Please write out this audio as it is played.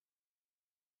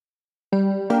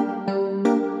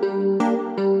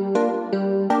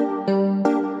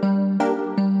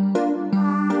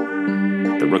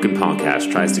Rookin'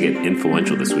 Podcast tries to get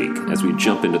influential this week as we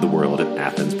jump into the world of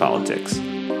Athens politics.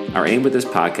 Our aim with this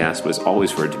podcast was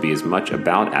always for it to be as much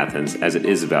about Athens as it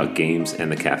is about games and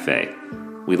the cafe.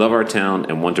 We love our town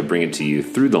and want to bring it to you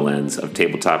through the lens of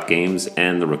tabletop games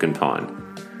and the Rookin'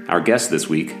 Pawn. Our guest this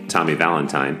week, Tommy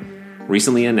Valentine,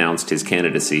 recently announced his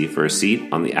candidacy for a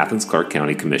seat on the Athens-Clarke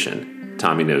County Commission.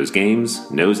 Tommy knows games,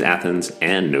 knows Athens,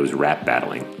 and knows rap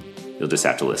battling. You'll just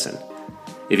have to listen.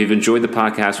 If you've enjoyed the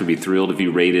podcast, we'd be thrilled if you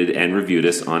rated and reviewed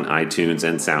us on iTunes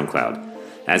and SoundCloud.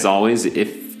 As always,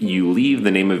 if you leave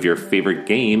the name of your favorite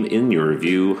game in your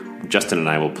review, Justin and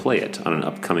I will play it on an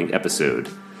upcoming episode.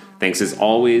 Thanks as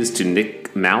always to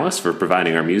Nick Malice for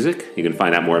providing our music. You can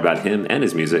find out more about him and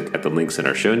his music at the links in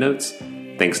our show notes.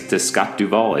 Thanks to Scott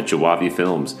Duvall at Jawabi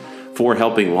Films for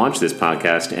helping launch this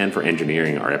podcast and for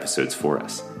engineering our episodes for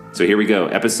us. So here we go,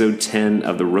 episode 10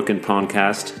 of the Rookin'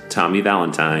 Podcast, Tommy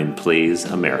Valentine Plays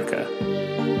America.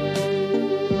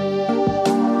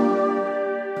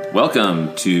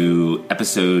 Welcome to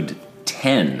episode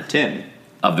 10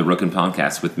 of the Rookin'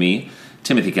 Podcast with me,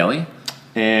 Timothy Kelly.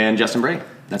 And Justin Bray.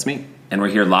 That's me. And we're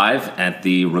here live at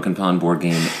the Rookin' Pawn Board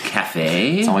Game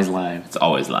Cafe. It's always live. It's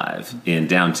always live in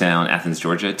downtown Athens,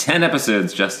 Georgia. 10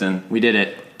 episodes, Justin. We did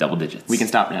it. Double digits. We can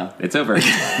stop now. It's over.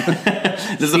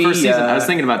 This is the first season. I was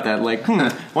thinking about that.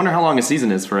 Wonder how long a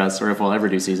season is for us, or if we'll ever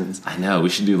do seasons. I know. We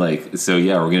should do we're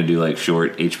going to do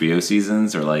short HBO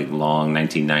seasons or long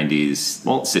 1990s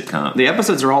sitcom. The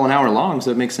episodes are all an hour long,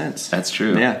 so it makes sense. That's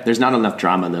true. Yeah. There's not enough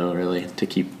drama, though, really, to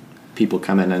keep people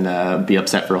coming and be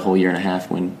upset for a whole year and a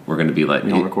half when we're going to be we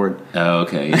don't record. Oh,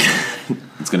 okay. Yeah.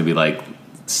 It's going to be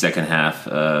second half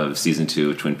of season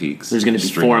 2 of Twin Peaks. There's going to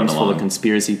be forums full of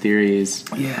conspiracy theories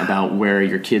about where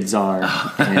your kids are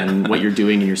and what you're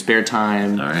doing in your spare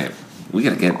time. All right, we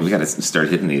got to start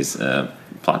hitting these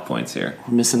plot points here.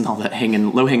 We're missing all that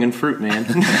low hanging fruit, man.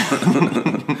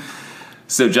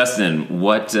 So, Justin,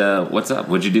 what's up?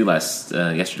 What'd you do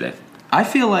yesterday? I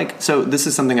feel so this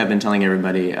is something I've been telling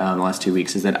everybody the last 2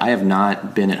 weeks, is that I have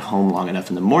not been at home long enough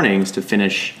in the mornings to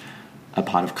finish a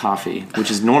pot of coffee,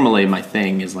 which is normally my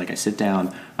thing. Is I sit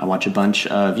down, I watch a bunch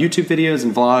of YouTube videos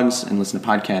and vlogs and listen to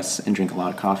podcasts and drink a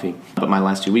lot of coffee. But my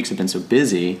last 2 weeks have been so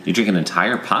busy. You drink an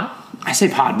entire pot? I say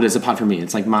pot, but it's a pot for me.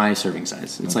 It's my serving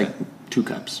size. It's okay. 2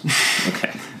 cups.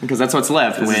 Okay. Because that's what's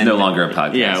left. This is no longer a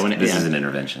podcast. Yeah, this is an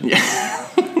intervention. Yeah.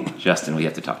 Justin, we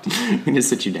have to talk to you. We need to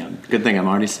sit you down. Good thing I'm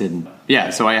already sitting. Yeah,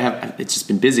 so it's just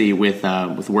been busy with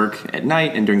work at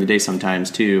night and during the day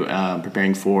sometimes too,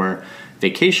 preparing for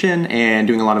vacation and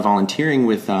doing a lot of volunteering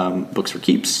with Books for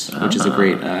Keeps, which is a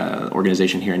great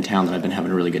organization here in town that I've been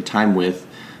having a really good time with,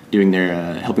 doing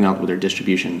their helping out with their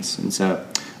distributions. And so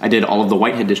I did all of the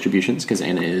Whitehead distributions because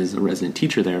Anna is a resident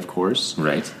teacher there, of course.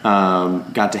 Right.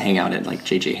 Got to hang out at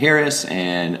J.J. Harris,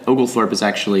 and Oglethorpe is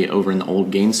actually over in the old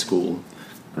Gaines School.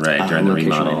 Right, during the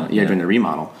remodel. Right during the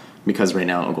remodel. Because right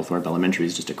now Oglethorpe Elementary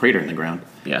is just a crater in the ground.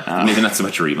 Yeah, maybe not so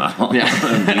much a remodel. Yeah.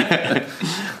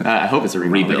 I hope it's a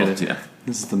remodel. Rebuild, yeah.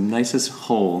 This is the nicest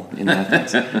hole in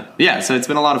Athens. Yeah, so it's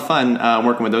been a lot of fun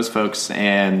working with those folks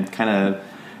and kind of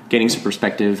getting some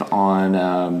perspective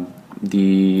on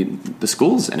the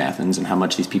schools in Athens and how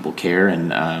much these people care.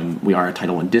 And we are a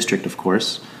Title I district, of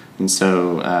course. And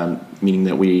so meaning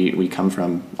that we come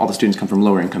from, all the students come from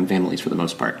lower income families for the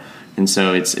most part. And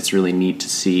so it's really neat to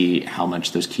see how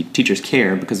much those teachers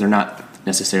care, because they're not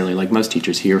necessarily, like most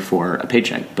teachers, here for a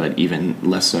paycheck, but even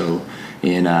less so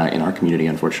in our community,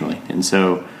 unfortunately. And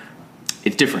so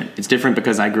it's different. It's different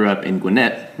because I grew up in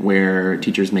Gwinnett, where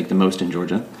teachers make the most in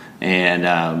Georgia,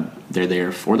 and they're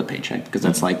there for the paycheck because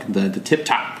that's the tip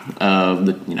top of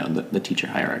the teacher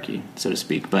hierarchy, so to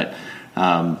speak. But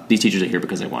these teachers are here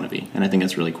because they want to be, and I think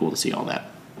it's really cool to see all that.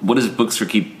 What does Books for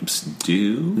Keeps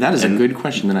do? That is a good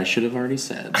question that I should have already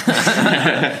said.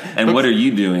 And what are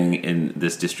you doing in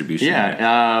this distribution?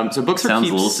 Yeah, so Books for Keeps... Sounds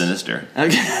a little sinister.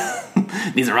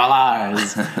 These are all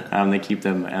ours. They keep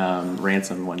them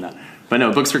ransom and whatnot. But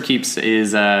no, Books for Keeps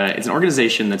is it's an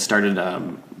organization that started, I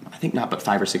think, not but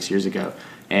 5 or 6 years ago.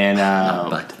 And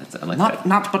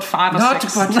not but 5 or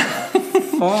 6.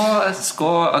 4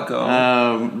 score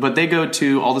ago. But they go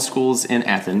to all the schools in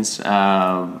Athens,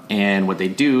 and what they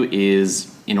do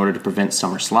is, in order to prevent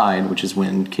summer slide, which is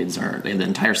when kids they have the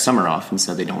entire summer off, and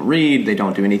so they don't read, they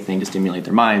don't do anything to stimulate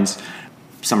their minds.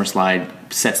 Summer slide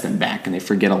sets them back, and they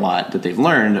forget a lot that they've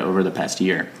learned over the past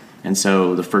year. And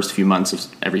so the first few months of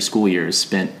every school year is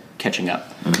spent catching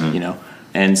up,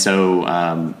 And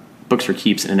so Books for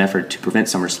Keeps, in an effort to prevent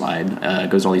summer slide,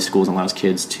 goes to all these schools and allows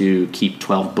kids to keep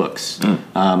 12 books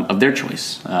of their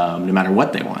choice, no matter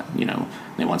what they want.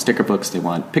 They want sticker books, they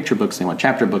want picture books, they want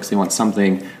chapter books, they want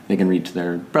something they can read to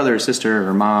their brother or sister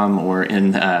or mom, or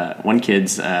in one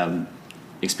kid's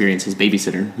experience, his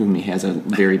babysitter, whom he has a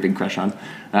very big crush on,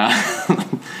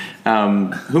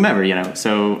 whomever,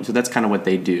 So that's kind of what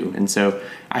they do. And so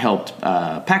I helped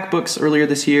pack books earlier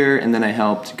this year, and then I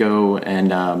helped go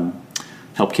and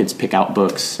help kids pick out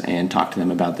books and talk to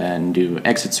them about that, and do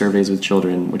exit surveys with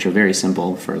children, which are very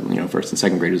simple for first and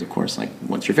second graders, of course. Like,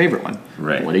 what's your favorite one?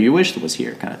 Right. What do you wish that was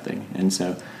here, kind of thing. And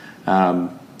so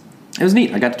it was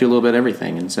neat. I got to do a little bit of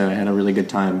everything, and so I had a really good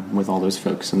time with all those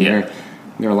folks. And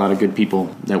there are a lot of good people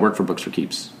that work for Books for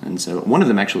Keeps, and so one of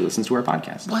them actually listens to our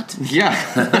podcast. What? Yeah.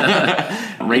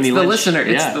 Rainey It's the Lynch. listener.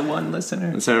 It's Yeah. the one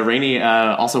listener. So Rainey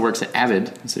also works at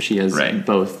Avid, so she has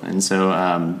both. And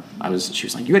so she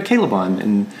was like, "You had Caleb on,"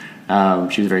 and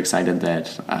she was very excited that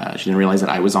she didn't realize that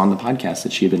I was on the podcast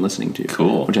that she had been listening to.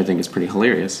 Cool. Which I think is pretty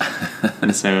hilarious.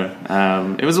 And so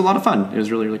it was a lot of fun. It was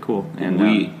really, really cool. And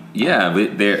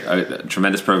they're a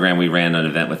tremendous program. We ran an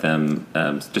event with them,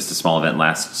 just a small event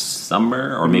last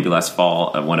summer or maybe last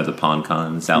fall at one of the Pond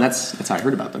Cons out. And that's how I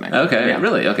heard about them. Actually. Okay, yeah.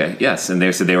 Really? Okay, yes. And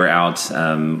they were out.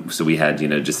 So we had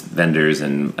just vendors,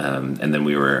 and then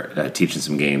we were teaching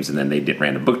some games, and then they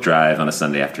ran a book drive on a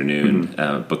Sunday afternoon,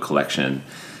 book collection.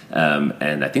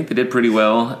 And I think they did pretty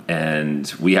well. And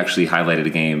we actually highlighted a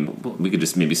game. We could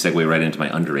just maybe segue right into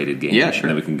my underrated game. Yeah, sure.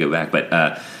 And then we can go back.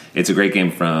 But it's a great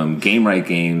game from Game Right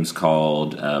Games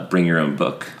called Bring Your Own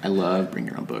Book. I love Bring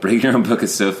Your Own Book. Bring Your Own Book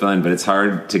is so fun, but it's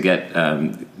hard to get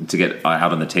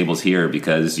out on the tables here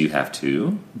because you have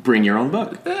to bring your own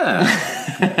book. Yeah,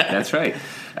 that's right.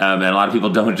 And a lot of people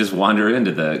don't just wander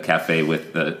into the cafe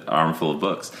with the armful of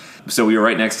books. So we were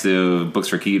right next to Books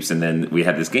for Keeps, and then we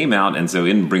had this game out, and so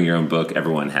in Bring Your Own Book,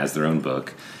 everyone has their own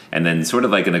book. And then sort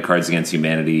of like in a Cards Against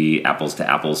Humanity, apples to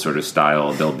apples sort of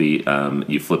style, there'll be,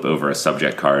 you flip over a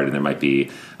subject card, and there might be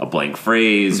a blank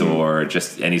phrase or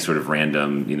just any sort of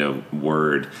random,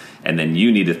 word. And then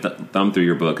you need to thumb through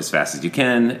your book as fast as you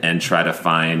can and try to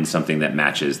find something that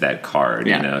matches that card,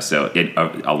 so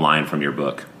a line from your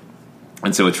book.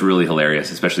 And so it's really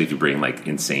hilarious, especially if you bring like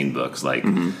insane books like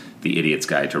The Idiot's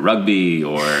Guide to Rugby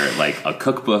or like a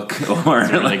cookbook or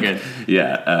it's really good.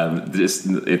 Yeah,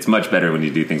 it's much better when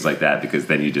you do things like that because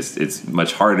then it's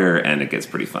much harder and it gets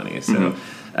pretty funny. So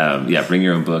Bring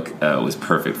Your Own Book was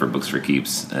perfect for Books for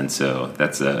Keeps, and so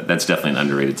that's definitely an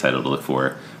underrated title to look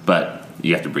for. But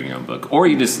you have to bring your own book, or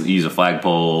you just use a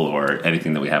flagpole or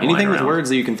anything that we have. Anything with around. words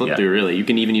that you can flip through. Really, you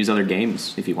can even use other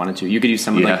games if you wanted to. You could use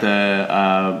some of like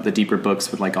the deeper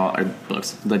books with like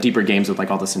the deeper games with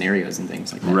like all the scenarios and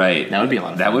things like that. Right, that would be a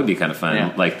lot of fun. That would be kind of fun.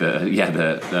 Yeah. Like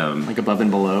like Above and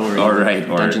Below, or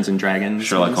Dungeons and Dragons,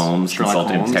 Sherlock Holmes,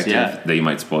 Consulting Detective. Yeah. That you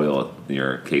might spoil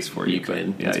your case for you. You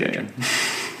could. Yeah.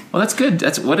 Well, that's good.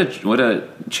 That's what a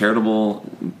charitable,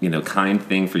 kind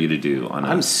thing for you to do.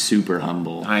 I'm super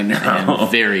humble. I know. And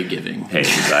very giving. Hey,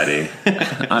 everybody.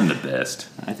 I'm the best.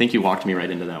 I think you walked me right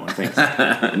into that one. Thanks.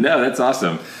 No, that's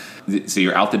awesome. So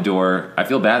you're out the door. I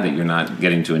feel bad that you're not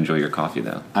getting to enjoy your coffee,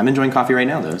 though. I'm enjoying coffee right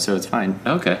now, though, so it's fine.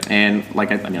 Okay. And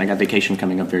I got vacation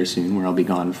coming up very soon where I'll be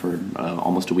gone for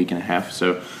almost a week and a half.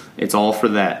 So it's all for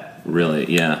that.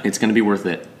 Really? Yeah. It's going to be worth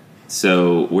it.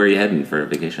 So where are you heading for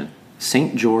vacation?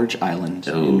 St. George Island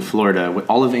in Florida with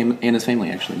all of Anna's family,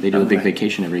 actually. They do a big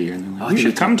vacation every year. And they're like, you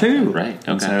should come too. Right.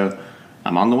 Okay. And so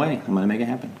I'm on the way. I'm going to make it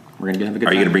happen. We're going to have a good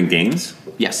time. Are you going to bring games?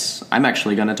 Yes. I'm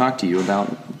actually going to talk to you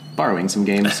about borrowing some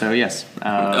games, so yes. Okay.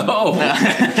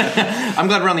 I'm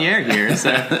glad we're on the air here, so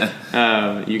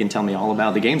you can tell me all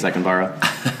about the games I can borrow.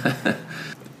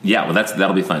 Yeah, well,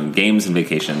 that'll be fun. Games and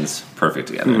vacations, perfect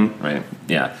together, right?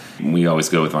 Yeah. We always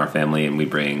go with our family, and we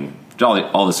bring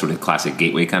all this sort of classic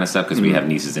gateway kind of stuff because we have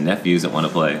nieces and nephews that want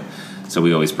to play. So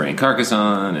we always bring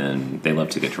Carcassonne, and they love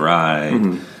to get to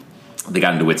ride. They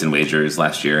got into Wits and Wagers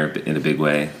last year in a big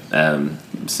way.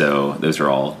 So those are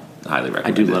all highly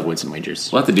recommended. I do love Wits and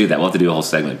Wagers. We'll have to do that. We'll have to do a whole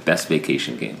segment, Best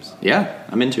Vacation Games. Yeah,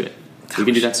 I'm into it. We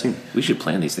can do that soon. We should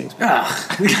plan these things.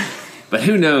 But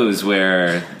who knows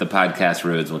where the podcast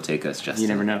roads will take us, Justin. You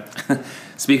never know.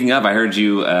 Speaking of, I heard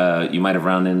you might have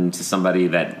run into somebody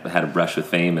that had a brush with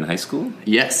fame in high school.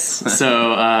 Yes.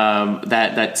 So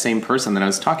that same person that I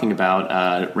was talking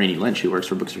about, Rainey Lynch, who works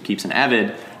for Books for Keeps and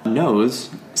Avid, knows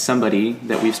somebody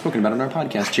that we've spoken about on our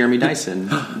podcast, Jeremy Dyson,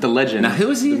 the legend. Now, who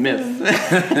is he? The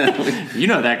myth. You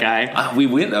know that guy. We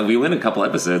went a couple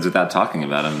episodes without talking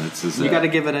about him. You got to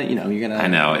give it a, you got to. I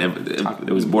know.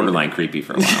 It was borderline creepy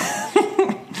for a while.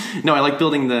 No, I like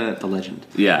building the legend.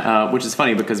 Yeah. Which is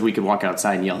funny because we could walk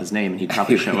outside and yell his name and he'd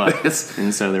probably show up.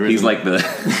 And so there is. He's like the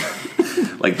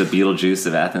like the Beetlejuice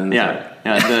of Athens. Yeah.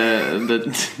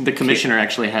 The commissioner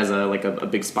actually has a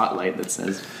big spotlight that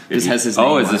says this has his name.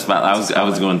 Oh, is the spotlight? I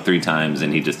was going 3 times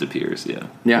and he just appears. Yeah.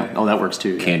 Yeah. Oh, that works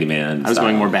too. Yeah. Candyman. I was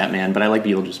going more Batman, but I like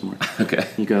Beetlejuice more. Okay.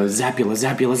 He goes Zapula,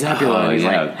 Zapula, Zapula. Oh,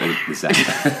 and he's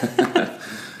yeah.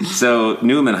 So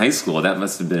knew him in high school. That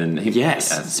must have been.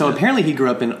 Yes. So apparently he grew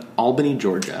up in Albany,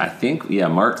 Georgia. I think. Yeah,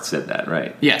 Mark said that,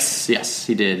 right? Yes,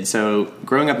 he did. So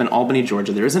growing up in Albany,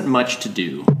 Georgia, there isn't much to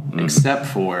do except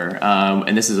for,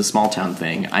 and this is a small town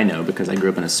thing. I know because I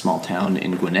grew up in a small town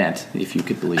in Gwinnett. If you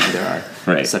could believe there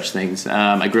are such things.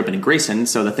 I grew up in Grayson,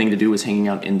 so the thing to do was hanging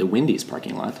out in the Wendy's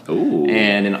parking lot. Ooh.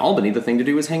 And in Albany, the thing to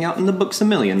do was hang out in the Books A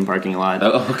Million parking lot.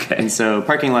 Oh, okay. And so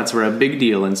parking lots were a big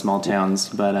deal in small towns,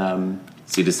 but.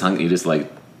 So you just hung. You just like.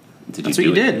 Did That's you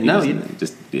what do you it? did. No, you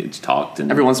just talked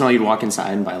and every once in a while you'd walk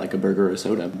inside and buy like a burger or a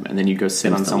soda, and then you'd go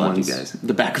sit on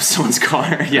the back of someone's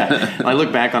car. Yeah, I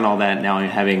look back on all that now,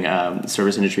 having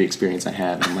service industry experience I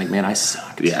have. I'm like, man, I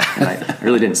sucked. Yeah, and I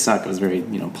really didn't suck. I was very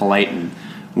polite and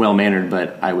well mannered,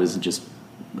 but I was just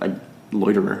a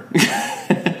loiterer.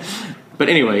 But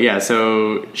anyway, yeah.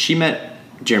 So she met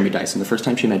Jeremy Dyson. The first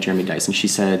time she met Jeremy Dyson, she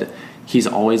said he's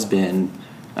always been.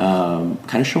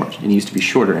 Kind of short, and he used to be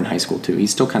shorter in high school too.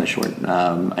 He's still kind of short.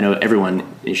 I know everyone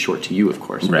is short to you, of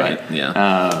course, right? But,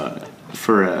 yeah.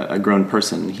 For a grown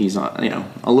person, he's a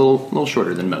little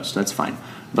shorter than most. That's fine,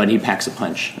 but he packs a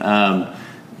punch.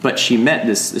 But she met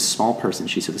this small person.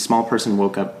 She said the small person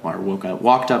walked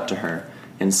up to her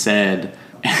and said,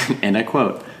 and I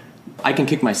quote, "I can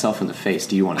kick myself in the face.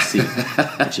 Do you want to see?"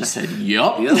 And she said,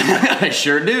 "Yup, I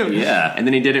sure do." Yeah. And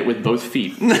then he did it with both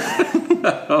feet.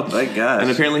 Oh my gosh.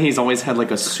 And apparently he's always had like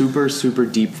a super, super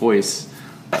deep voice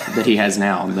that he has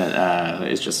now that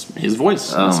is just his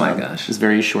voice. Oh my gosh. This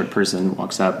very short person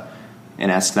walks up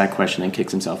and asks that question and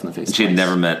kicks himself in the face. And she had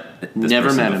never met this never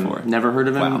person met him. before. Never heard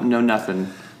of him. Wow. No nothing.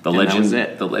 The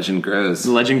legend grows.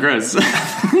 The legend grows.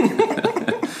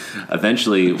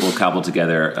 Eventually, we'll cobble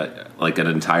together like an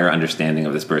entire understanding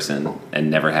of this person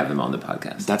and never have him on the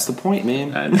podcast. That's the point,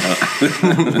 man. I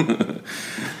know.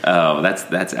 Oh,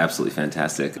 that's absolutely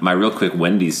fantastic. My real quick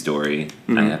Wendy's story.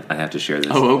 I have to share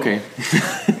this. Oh, okay.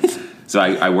 So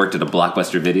I worked at a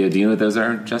Blockbuster Video. Do you know what those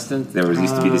are, Justin? There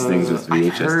used to be these things with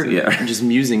VHS. I've heard just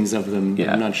musings of them.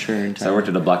 Yeah. I'm not sure entirely. So I worked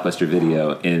at a Blockbuster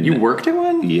Video in. You worked at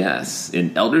one? Yes,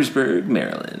 in Eldersburg,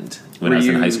 Maryland, when I was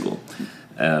in high school.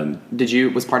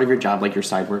 Was part of your job, like your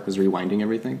side work, was rewinding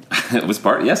everything? It was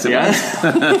part, yes, it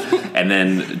was. And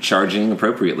then charging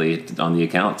appropriately on the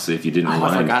account. So if you didn't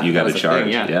rewind, you got a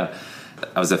charge. Yeah.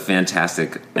 I was a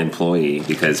fantastic employee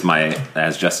because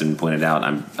as Justin pointed out,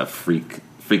 I'm a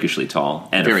freakishly tall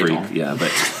and very a freak. Tall. Yeah,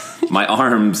 but my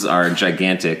arms are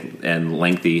gigantic and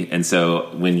lengthy, and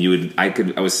so when I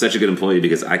was such a good employee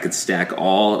because I could stack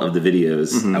all of the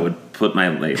videos. Mm-hmm. I would put my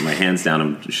hands down.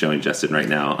 I'm showing Justin right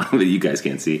now, but you guys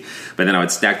can't see. But then I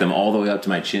would stack them all the way up to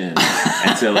my chin,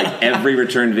 and so like every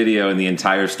returned video in the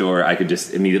entire store, I could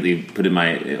just immediately put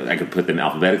I could put them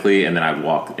alphabetically, and then I'd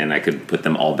walk and I could put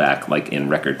them all back like in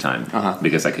record time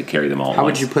because I could carry them all. How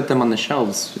would you put them on the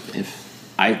shelves if?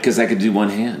 Because I could do one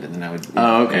hand, and then I would.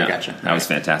 Oh, okay, gotcha. That was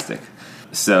fantastic.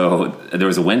 So there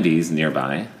was a Wendy's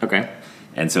nearby. Okay.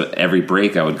 And so every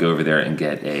break, I would go over there and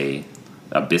get a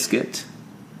biscuit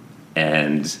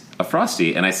and a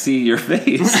Frosty, and I see your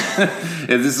face.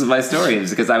 And this is my story.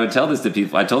 It's because I would tell this to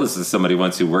people. I told this to somebody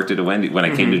once who worked at a Wendy's when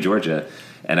I came to Georgia.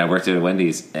 And I worked at a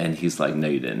Wendy's, and he's like, "No,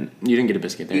 you didn't. You didn't get a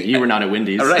biscuit there. You were not at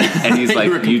Wendy's." Right. And he's like,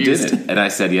 "You didn't." And I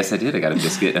said, "Yes, I did. I got a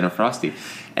biscuit and a Frosty."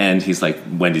 And he's like,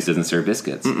 "Wendy's doesn't serve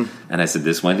biscuits." Mm-mm. And I said,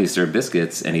 "This Wendy's served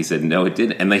biscuits." And he said, "No, it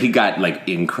didn't." And then he got like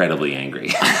incredibly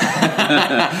angry.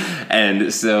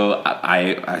 And so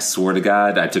I swore to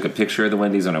God, I took a picture of the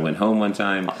Wendy's when I went home one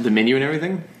time. The menu and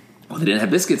everything? Well, they didn't have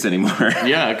biscuits anymore.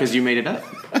 Yeah, because you made it up.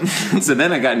 So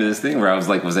then I got into this thing where I was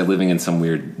like, was I living in some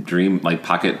weird dream, like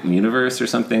pocket universe or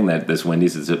something, that this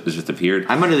Wendy's has just appeared?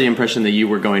 I'm under the impression that you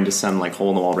were going to some like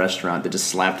hole-in-the-wall restaurant that just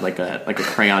slapped like a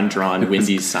crayon-drawn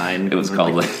Wendy's sign. It was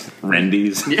called like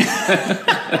Rendy's.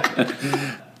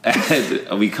 Yeah.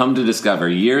 And we come to discover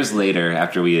years later,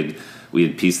 after we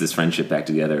had pieced this friendship back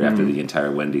together after the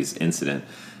entire Wendy's incident,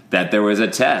 that there was a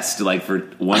test, like for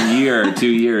 1 year or 2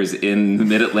 years in the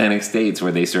Mid-Atlantic states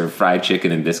where they serve fried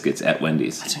chicken and biscuits at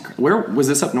Wendy's. That's incredible. Where was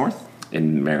this, up north?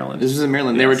 In Maryland. This was in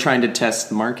Maryland. Yes. They were trying to test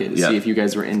the market to see if you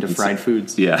guys were into fried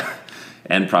foods. Yeah.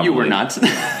 And probably You were not.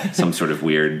 some sort of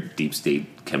weird deep state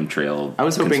chemtrail I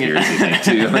was hoping conspiracy thing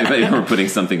too. Like they were putting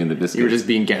something in the biscuit. You were just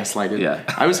being gaslighted. Yeah.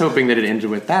 I was hoping that it ended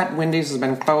with, that Wendy's has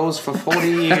been closed for 40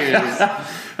 years.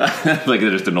 Like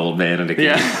they're just an old man and a kid.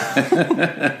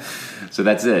 Yeah. So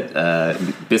that's it.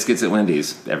 Biscuits at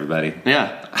Wendy's, everybody.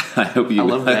 Yeah. I hope you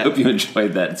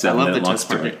enjoyed that 7-minute long test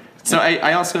story. market. So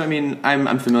I also,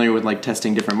 I'm familiar with like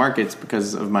testing different markets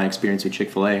because of my experience with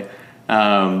Chick-fil-A.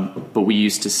 But we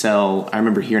used to sell, I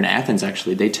remember here in Athens,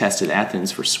 actually, they tested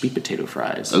Athens for sweet potato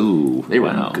fries. Ooh, they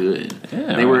were good.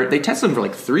 Yeah, they tested them for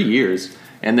like 3 years.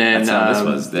 And then, that's how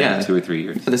this was, 2 or 3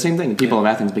 years. The same thing. The people of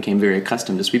Athens became very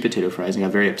accustomed to sweet potato fries and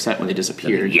got very upset when they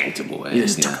disappeared. They yanked them away.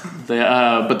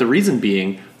 But the reason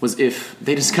being was if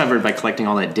they discovered by collecting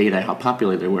all that data how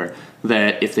popular they were,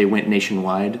 that if they went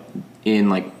nationwide, in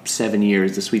like 7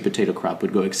 years, the sweet potato crop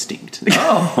would go extinct.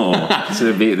 Oh,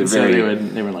 so they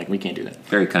were like, we can't do that.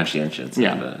 Very conscientious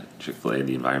of Chick-fil-A and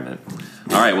the environment.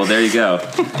 All right, well, there you go.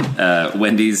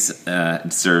 Wendy's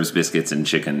serves biscuits and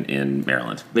chicken in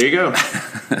Maryland. There you go.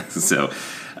 So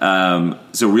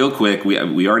real quick,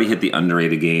 we already hit the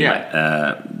underrated game.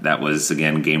 Yeah. That was,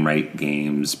 again, Game Right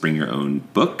Games Bring Your Own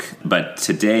Book. But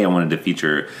today I wanted to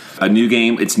feature a new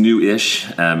game. It's new-ish.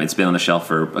 It's been on the shelf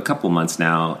for a couple months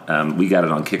now. We got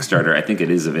it on Kickstarter. I think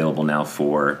it is available now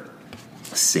for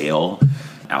sale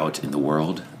out in the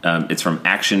world. It's from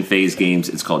Action Phase Games.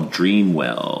 It's called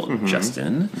Dreamwell,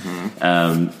 Justin.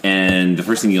 And the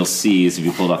first thing you'll see is, if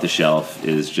you pull it off the shelf,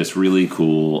 is just really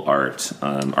cool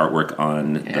artwork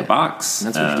on the box.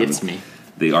 That's what gets me.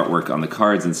 The artwork on the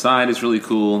cards inside is really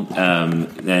cool.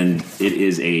 And it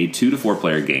is a 2 to 4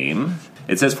 player game.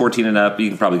 It says 14 and up. You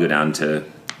can probably go down to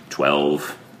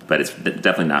 12, but it's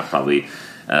definitely not probably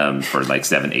for like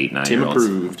 7, 8, 9 Tim year olds.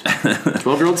 approved.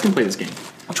 12-year-olds can play this game.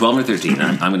 12 or 13,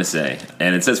 I'm going to say.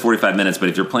 And it says 45 minutes, but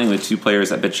if you're playing with 2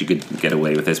 players, I bet you could get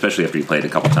away with it, especially after you play it a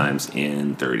couple times,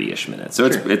 in 30-ish minutes. So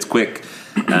it's quick,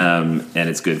 and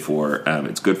it's good for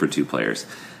 2 players.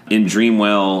 In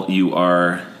Dreamwell, you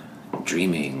are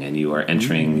dreaming, and you are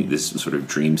entering this sort of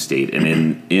dream state.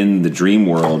 And in the dream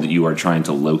world, you are trying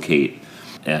to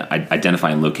identify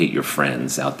and locate your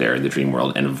friends out there in the dream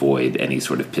world and avoid any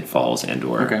sort of pitfalls and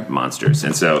or monsters.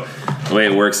 And so the way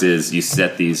it works is you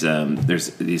set these there's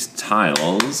these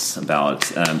tiles,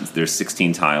 there's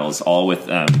 16 tiles, all with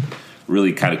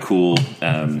really kind of cool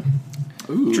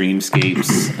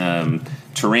dreamscapes,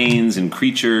 terrains and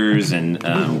creatures and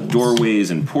doorways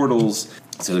and portals.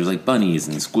 So there's like bunnies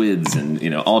and squids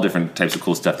and all different types of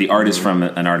cool stuff. The art is from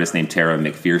an artist named Tara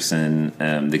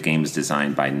McPherson. The game is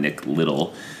designed by Nick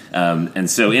Little. And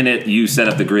so in it, you set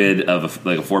up the grid of a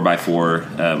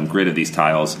 4x4 grid of these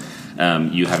tiles.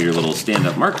 You have your little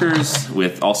stand-up markers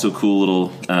with also cool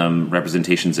little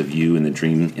representations of you in the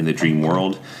dream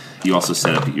world. You also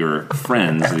set up your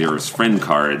friends, your friend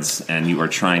cards, and you are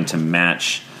trying to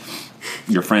match.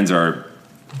 Your friends are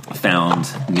found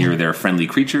near their friendly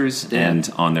creatures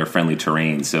and on their friendly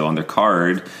terrain. So on their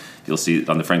card, you'll see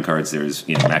on the friend cards there's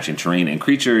matching terrain and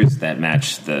creatures that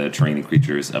match the terrain and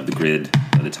creatures of the grid,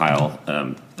 the tile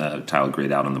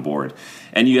grid out on the board.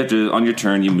 And you have to, on your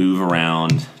turn, you move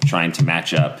around trying to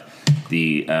match up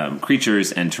the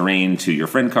creatures and terrain to your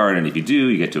friend card. And if you do,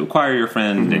 you get to acquire your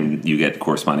friend, and you get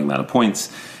corresponding amount of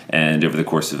points. And over the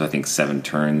course of, I think, 7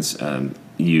 turns,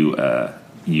 you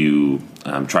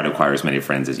try to acquire as many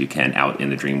friends as you can out in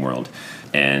the dream world,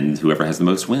 and whoever has the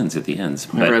most wins at the end.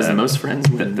 Whoever has the most friends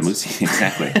wins. The most,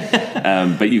 exactly.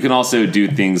 But you can also do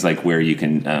things like where you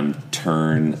can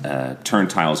turn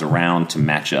tiles around to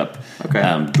match up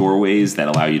doorways that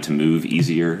allow you to move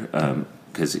easier.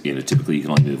 Because typically you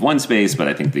can only move one space, but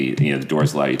I think the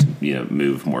doors allow you to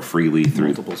move more freely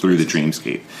through the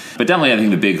dreamscape. But definitely, I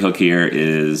think the big hook here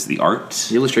is the art.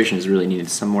 The illustration is really needed,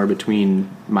 somewhere between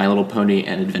My Little Pony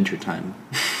and Adventure Time.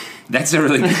 That's a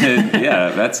really good,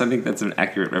 I think that's an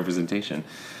accurate representation.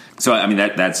 So I mean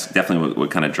that's definitely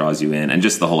what kind of draws you in, and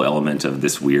just the whole element of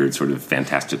this weird sort of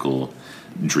fantastical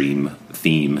dream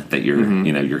theme that you're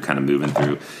you're kind of moving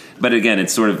through. But again,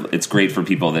 it's great for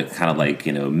people that kind of like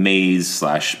maze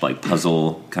 / like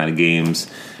puzzle kind of games.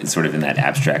 It's sort of in that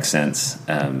abstract sense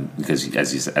because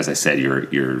as I said,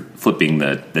 you're flipping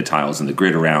the tiles in the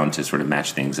grid around to sort of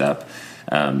match things up,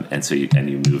 and so you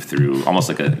move through almost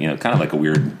like a kind of like a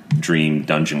weird dream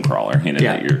dungeon crawler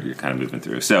that you're kind of moving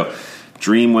through. So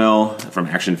Dreamwell from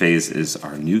Action Phase is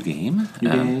our new game.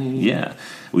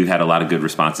 We've had a lot of good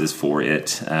responses for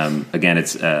it. Again,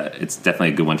 it's definitely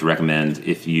a good one to recommend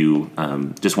if you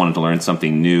just wanted to learn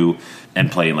something new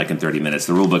and play in 30 minutes.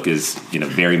 The rulebook is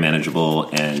very manageable,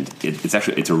 and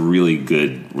it's a really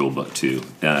good rulebook too.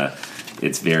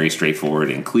 It's very straightforward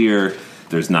and clear.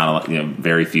 there's not a lot,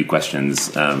 very few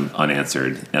questions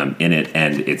unanswered in it,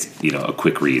 and it's a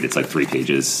quick read. It's like 3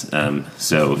 pages.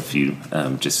 So if you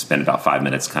just spend about 5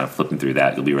 minutes kind of flipping through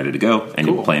that, you'll be ready to go, and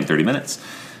you'll play in 30 minutes.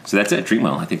 So that's it,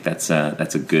 Dreamwell. I think that's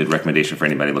a good recommendation for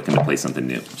anybody looking to play something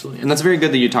new. Absolutely. And that's very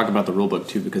good that you talk about the rulebook,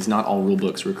 too, because not all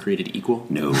rulebooks were created equal.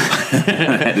 No,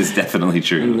 that is definitely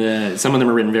true. And, some of them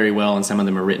are written very well, and some of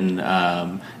them are written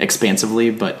expansively,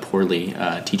 but poorly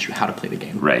teach you how to play the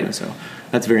game. Right. So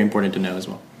that's very important to know as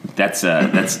well. That's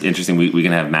interesting. We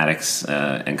can have Maddox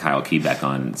and Kyle Key back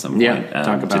on at some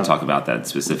point to talk about that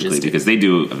specifically, because they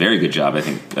do a very good job. I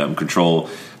think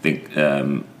Control,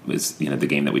 is the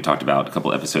game that we talked about a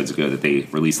couple episodes ago that they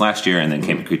released last year, and then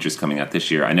Camp of Creatures coming out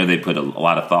this year. I know they put a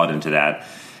lot of thought into that,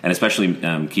 and especially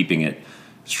keeping it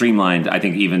streamlined. I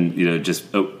think even just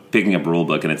picking up a rule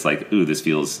book and it's like, ooh, this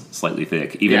feels slightly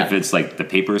thick. Even if it's like the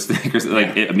paper is thick, or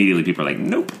immediately people are like,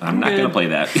 nope, I'm not going to play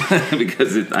that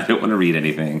because I don't want to read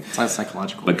anything. It's not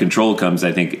psychological. But Control comes.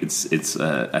 I think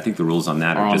I think the rules on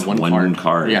that are just one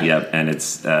card. Yeah, and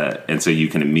it's and so you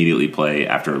can immediately play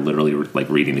after literally like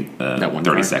reading 30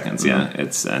 card. Seconds. Mm-hmm.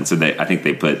 Yeah, and so I think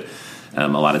they put a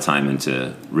lot of time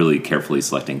into really carefully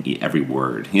selecting every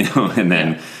word, and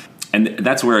then. Yeah. And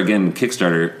that's where, again,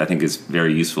 Kickstarter, I think, is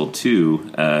very useful, too.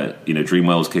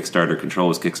 Dreamwell was Kickstarter, Control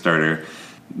was Kickstarter.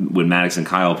 When Maddox and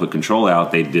Kyle put Control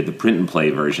out, they did the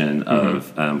print-and-play version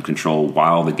of Control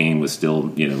while the game was still,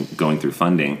 going through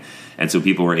funding. And so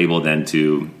people were able then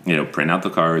to, print out the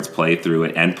cards, play through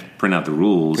it, and print out the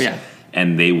rules. Yeah.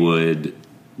 And they would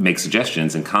make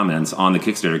suggestions and comments on the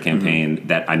Kickstarter campaign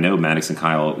that I know Maddox and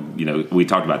Kyle, we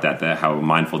talked about that how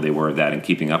mindful they were of that and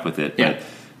keeping up with it. Yeah. But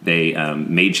they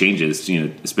made changes,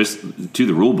 especially to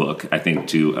the rule book, I think,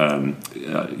 to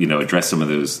address some of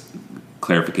those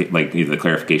the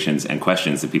clarifications and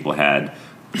questions that people had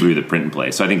through the print and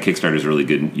play. So I think Kickstarter is a really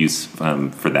good use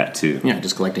for that too. Yeah,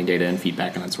 just collecting data and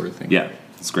feedback and that sort of thing. Yeah,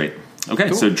 it's great. Okay,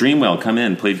 cool. So Dreamwell, come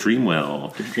in, play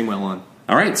Dreamwell. Get your Dreamwell on.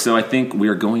 All right, so I think we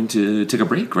are going to take a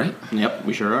break, right? Yep,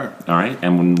 we sure are. All right,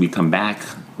 and when we come back,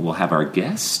 we'll have our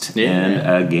guest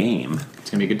and a game. It's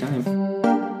going to be a good time.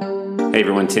 Hey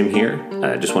everyone, Tim here.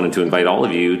 Just wanted to invite all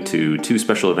of you to 2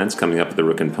 special events coming up at the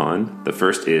Rook and Pawn. The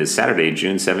first is Saturday,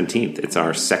 June 17th. It's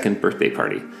our 2nd birthday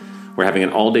party. We're having an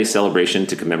all-day celebration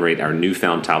to commemorate our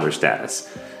newfound toddler status.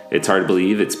 It's hard to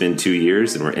believe it's been 2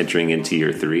 years and we're entering into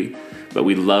year 3, but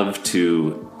we'd love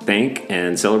to thank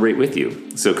and celebrate with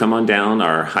you. So come on down.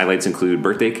 Our highlights include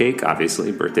birthday cake,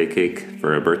 obviously, birthday cake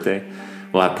for a birthday.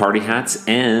 We'll have party hats,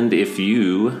 and if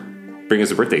you bring us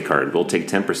a birthday card, we'll take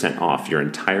 10% off your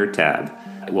entire tab.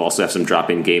 We'll also have some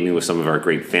drop-in gaming with some of our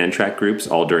great fan track groups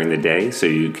all during the day, so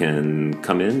you can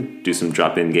come in, do some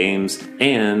drop-in games,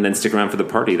 and then stick around for the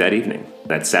party that evening.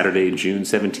 That's Saturday, June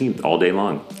 17th, all day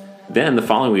long. Then the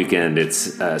following weekend,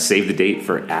 it's save the date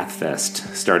for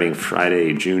AthFest, starting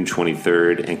Friday, June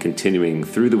 23rd, and continuing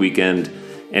through the weekend,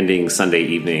 ending Sunday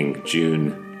evening,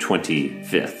 June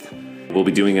 25th. We'll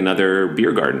be doing another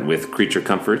beer garden with Creature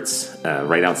Comforts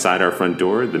right outside our front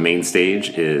door. The main stage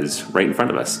is right in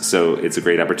front of us, so it's a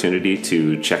great opportunity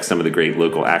to check some of the great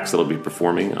local acts that'll be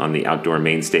performing on the outdoor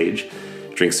main stage,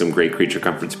 drink some great Creature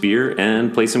Comforts beer,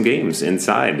 and play some games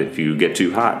inside if you get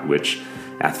too hot, which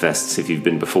AthFests, if you've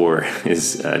been before,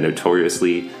 is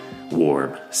notoriously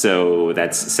warm. So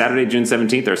that's Saturday, June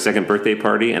 17th, our 2nd birthday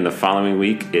party, and the following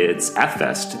week it's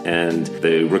AthFest and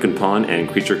the Rook and Pawn and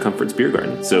Creature Comforts Beer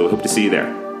Garden. So hope to see you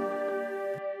there.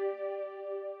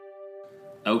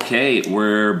 Okay,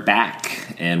 we're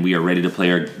back, and we are ready to play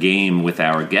our game with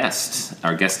our guest.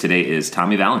 Our guest today is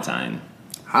Tommy Valentine.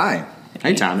 Hi.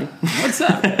 Hey, Tommy. What's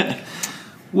up?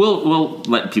 We'll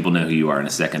let people know who you are in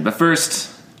a second, but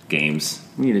first, games.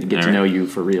 We need to get to know you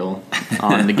for real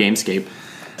on the Gamescape.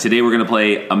 Today we're going to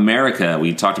play America.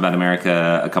 We talked about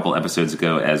America a couple episodes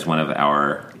ago as one of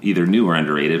our either new or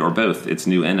underrated, or both. It's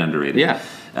new and underrated. Yeah.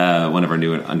 One of our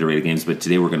new and underrated games, but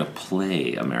today we're going to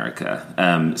play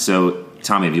America. So,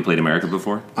 Tommy, have you played America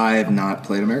before? I have not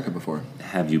played America before.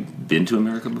 Have you been to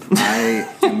America before?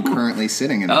 I am currently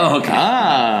sitting in America. Oh,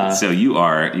 okay. So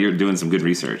you're doing some good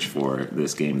research for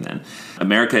this game then.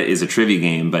 America is a trivia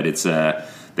game, but it's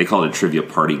they call it a trivia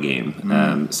party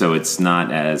game. So it's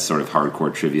not as sort of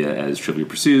hardcore trivia as Trivia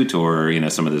Pursuit or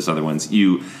some of those other ones.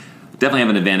 You definitely have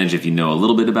an advantage if you know a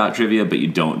little bit about trivia, but you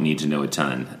don't need to know a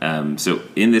ton. So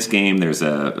in this game, there's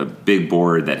a big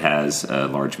board that has a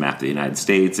large map of the United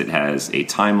States. It has a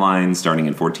timeline starting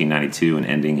in 1492 and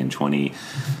ending in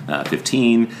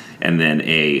 2015, and then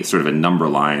a sort of a number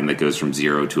line that goes from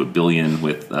 0 to 1 billion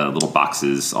with little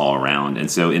boxes all around.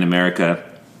 And so in America,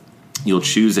 you'll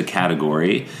choose a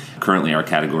category. Currently, our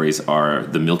categories are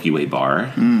the Milky Way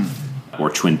Bar or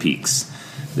Twin Peaks.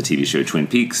 the TV show Twin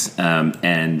Peaks.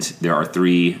 And there are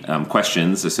 3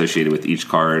 questions associated with each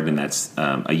card, and that's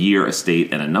a year, a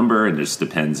state, and a number, and it just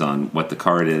depends on what the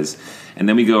card is. And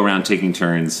then we go around taking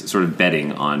turns sort of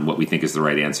betting on what we think is the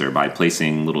right answer by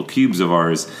placing little cubes of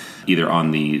ours either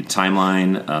on the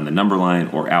timeline, on the number line,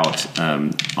 or out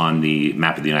on the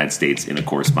map of the United States in a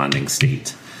corresponding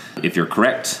state. If you're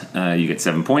correct, you get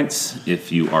 7 points.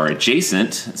 If you are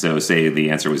adjacent, so say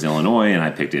the answer was Illinois and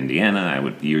I picked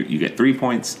Indiana, you get 3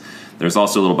 points. There's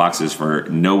also little boxes for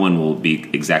no one will be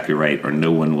exactly right or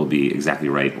no one will be exactly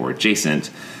right or adjacent,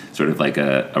 sort of like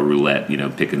a roulette,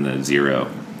 picking the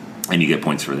 0, and you get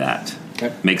points for that.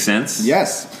 Okay. Make sense?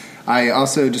 Yes. I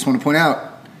also just want to point out,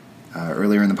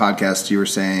 earlier in the podcast, you were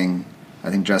saying, I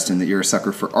think, Justin, that you're a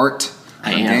sucker for art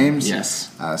I on am, games.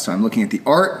 yes. So I'm looking at the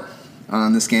art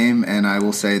on this game, and I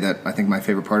will say that I think my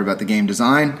favorite part about the game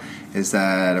design is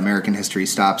that American history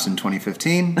stops in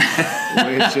 2015,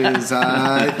 which is,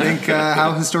 I think,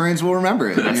 how historians will remember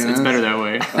it. It's better that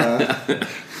way.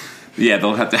 Yeah,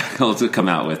 they'll have to come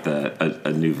out with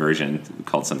a new version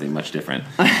called something much different.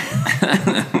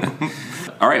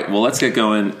 All right, well, let's get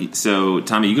going. So,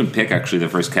 Tommy, you can pick, actually, the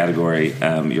first category.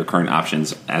 Your current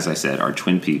options, as I said, are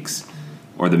Twin Peaks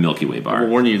or the Milky Way bar. I will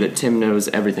warn you that Tim knows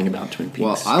everything about Twin Peaks.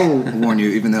 Well, I will warn you,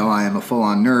 even though I am a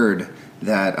full-on nerd,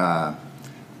 that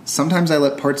sometimes I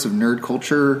let parts of nerd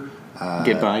culture...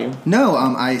 get by you? No,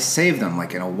 I save them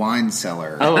like in a wine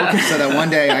cellar. Oh, okay. So that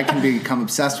one day I can become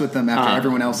obsessed with them after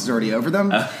everyone else is already over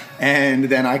them. And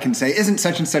then I can say, isn't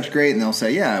such and such great? And they'll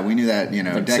say, yeah, we knew that,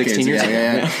 like decades 16 years ago.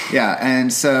 ago. Yeah.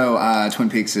 And so Twin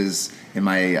Peaks is in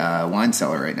my wine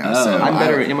cellar right now. So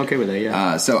I'm okay with that,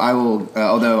 yeah. So I will,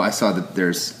 although I saw that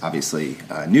there's obviously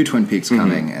new Twin Peaks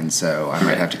coming, and so I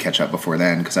might have to catch up before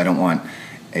then because I don't want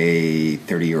a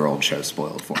 30-year-old show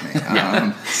spoiled for me.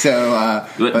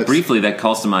 But briefly, that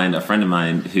calls to mind a friend of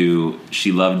mine who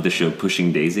she loved the show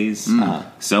Pushing Daisies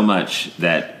so much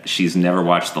that she's never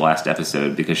watched the last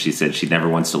episode because she said she never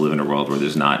wants to live in a world where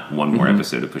there's not one more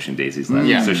episode of Pushing Daisies left.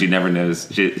 Yeah. So she never knows,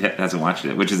 she hasn't watched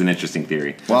it, which is an interesting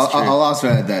theory. Well, I'll also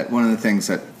add that one of the things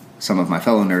that some of my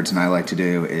fellow nerds and I like to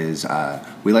do is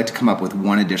we like to come up with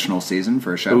one additional season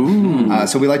for a show.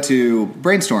 So we like to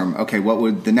brainstorm, okay, what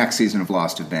would the next season of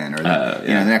Lost have been, or the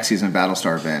next season of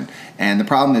Battlestar have been. And the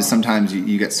problem is sometimes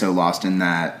you get so lost in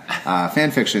that fan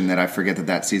fiction that I forget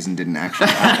that season didn't actually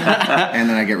happen. And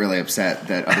then I get really upset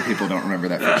that other people don't remember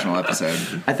that fictional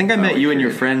episode. I think I met you and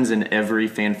your friends in every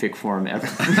fanfic forum ever.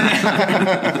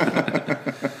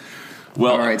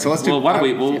 Well, all right, so let's do. Well, why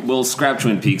don't we'll scrap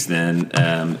Twin Peaks then,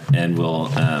 and we'll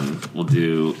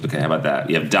do. Okay, how about that?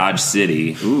 You have Dodge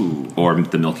City, or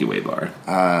the Milky Way bar.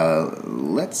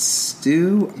 Let's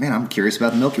do. Man, I'm curious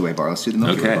about the Milky Way bar. Let's do the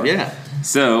Milky Way bar. Yeah.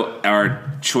 So our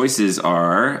choices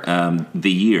are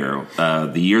the year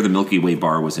the Milky Way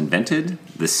bar was invented,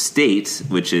 the state,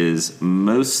 which is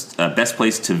best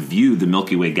place to view the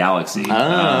Milky Way galaxy.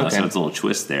 Okay. So it's a little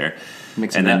twist there.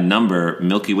 Mixing and then up. number,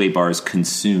 Milky Way bars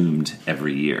consumed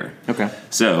every year. Okay.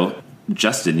 So,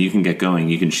 Justin, you can get going.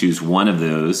 You can choose one of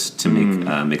those to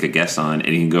make a guess on,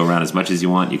 and you can go around as much as you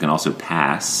want. You can also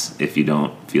pass if you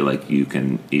don't feel like you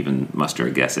can even muster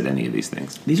a guess at any of these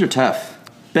things. These are tough.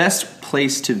 Best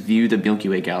place to view the Milky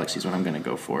Way galaxy is what I'm going to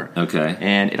go for. Okay.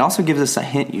 And it also gives us a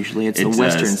hint, usually. It's the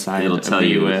western side It'll of tell the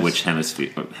you US. which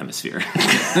hemisphere.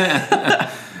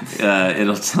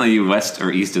 It'll tell you west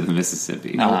or east of the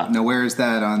Mississippi. Now, where is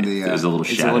that on the? There's a little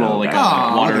It's shadow. a little, like,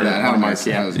 back. Look at that. How nice.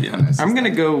 Yeah. How nice I'm going to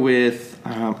go with,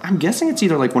 I'm guessing it's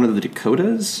either like one of the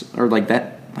Dakotas or like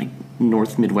that like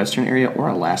North Midwestern area or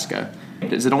Alaska.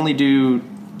 Does it only do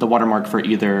the watermark for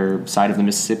either side of the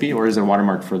Mississippi, or is there a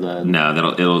watermark for the...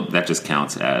 No, that just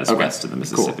counts as west of the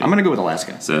Mississippi. Cool. I'm going to go with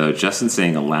Alaska. So Justin's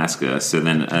saying Alaska. So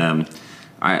then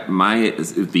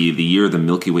the year the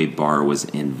Milky Way bar was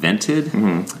invented,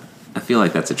 I feel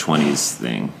like that's a 20s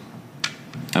thing.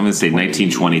 I'm going to say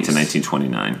 1920 to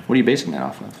 1929. What are you basing that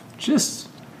off of? Just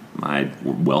my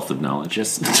wealth of knowledge.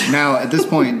 Now, at this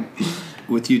point,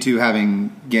 with you two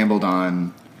having gambled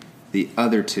on the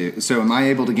other two, so am I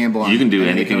able to gamble on... You can do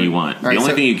anything you want. Right, the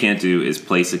only thing you can't do is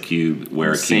place a cube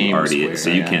where a cube already square, is. So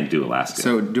you can't do Alaska.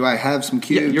 So do I have some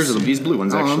cubes? Yeah, yours are these blue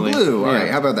ones, actually. Oh, blue. All Yeah.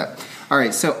 right, how about that? All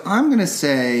right, so I'm going to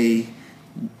say,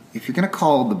 if you're going to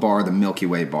call the bar the Milky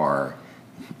Way bar,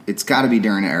 it's got to be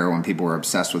during an era when people were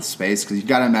obsessed with space, because you've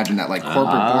got to imagine that like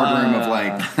corporate boardroom of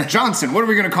like Johnson, what are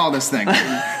we going to call this thing?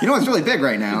 You know what's really big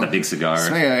right now? The big cigar.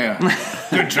 So, yeah.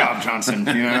 Good job, Johnson.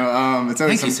 It's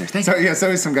always Thank you. it's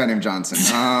always some guy named Johnson.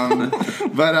 So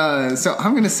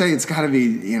I'm going to say it's got to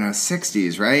be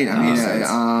 60s, right?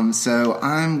 So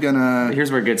I'm gonna.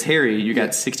 Here's where it gets hairy. You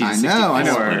got 60 to 64. I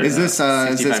know. Is this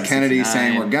Kennedy 69.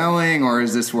 saying we're going, or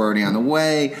is this we're already on the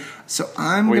way? So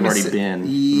We've already been.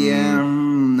 Yeah,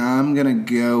 I'm gonna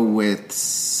go with.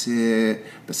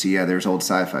 But see, there's old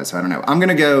sci-fi, so I don't know. I'm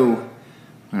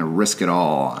gonna risk it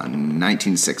all on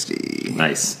 1960.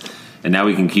 Nice. And now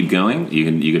we can keep going.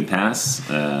 You can pass.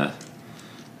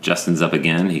 Justin's up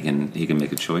again. He can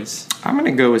make a choice. I'm going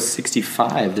to go with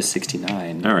 65 to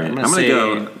 69. All right. I'm going to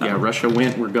go. Yeah, Russia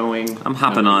went. We're going. I'm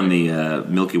hopping on the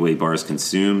Milky Way bars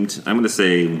consumed. I'm going to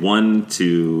say 1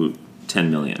 to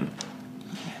 10 million.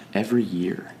 Every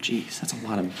year. Jeez, that's a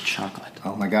lot of chocolate.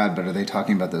 Oh my God! But are they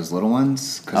talking about those little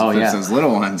ones? Because if it's those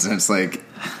little ones, it's like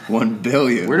 1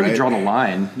 billion. Where do we draw the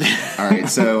line? All right.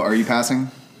 So are you passing?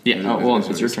 Yeah.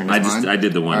 It's your turn. I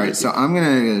did the one. All right. So I'm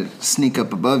gonna sneak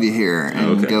up above you here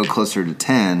and go closer to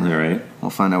 10. All right.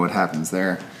 We'll find out what happens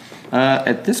there.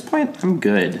 At this point, I'm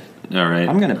good. All right.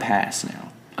 I'm gonna pass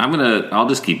now. I'll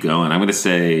just keep going. I'm gonna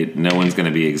say no one's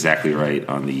gonna be exactly right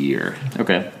on the year.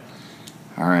 Okay.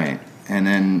 All right. And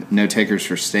then no takers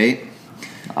for state.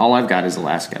 All I've got is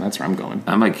Alaska. That's where I'm going.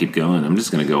 I might keep going. I'm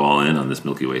just going to go all in on this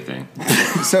Milky Way thing.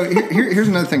 So here's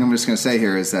another thing I'm just going to say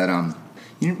here is that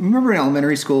you remember in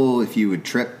elementary school if you would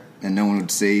trip and no one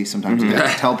would see, sometimes you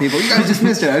have to tell people, you guys just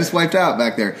missed it. I just wiped out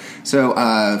back there. So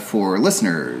for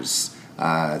listeners,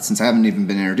 since I haven't even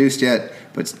been introduced yet,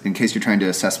 but in case you're trying to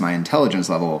assess my intelligence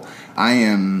level, I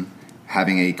am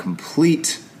having a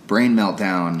complete brain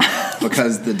meltdown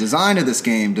because the design of this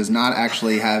game does not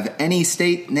actually have any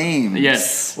state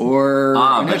names or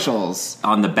initials.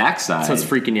 On the backside, so it's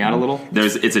freaking you out a little.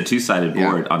 It's a two-sided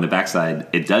board. On the backside,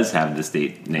 it does have the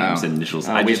state names and initials.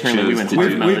 We've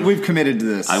committed to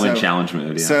this. I went challenge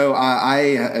mode. Yeah. So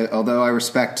although I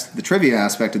respect the trivia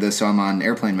aspect of this, so I'm on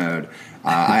airplane mode.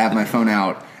 I have my phone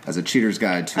out as a cheater's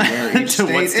guide to where each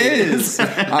state is.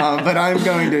 But I'm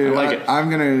going to I'm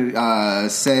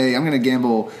going to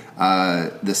gamble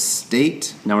the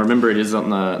state. Now remember, it is on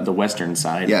the western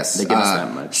side. Yes, they give us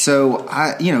that much. So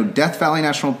Death Valley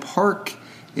National Park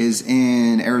is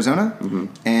in Arizona,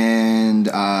 and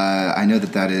I know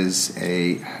that is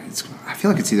I feel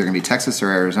like it's either going to be Texas or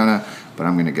Arizona, but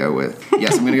I'm going to go with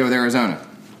Arizona.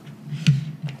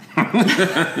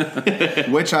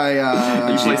 Which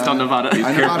I you placed on Nevada.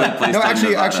 Nevada. No,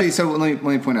 actually. So let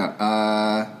me point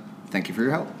out. Thank you for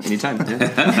your help. Anytime.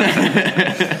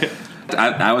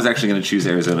 I was actually going to choose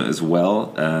Arizona as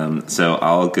well. So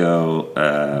I'll go.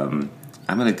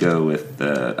 I'm going to go with.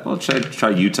 I'll try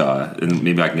Utah, and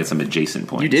maybe I can get some adjacent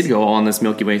points. You did go all on this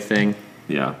Milky Way thing.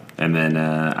 Yeah, and then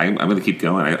I'm going to keep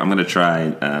going. I'm going to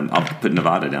try. I'll put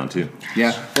Nevada down too.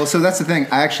 Yeah. Well, so that's the thing.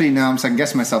 I actually now I'm second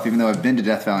guessing myself, even though I've been to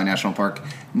Death Valley National Park.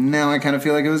 Now I kind of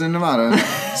feel like it was in Nevada.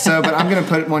 But I'm going to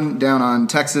put one down on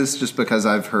Texas just because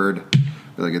I've heard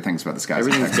really good things about this guy.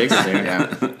 Everything's bigger there.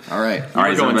 Yeah. All right.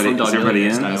 Is everybody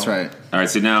in? That's right. All right.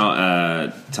 So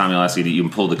now, Tommy, I'll ask you. You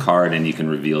can pull the card and you can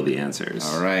reveal the answers.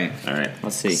 All right.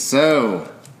 Let's see.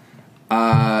 So.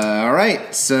 All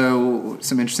right, so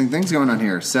some interesting things going on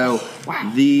here. So,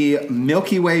 the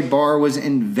Milky Way bar was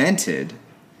invented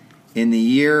in the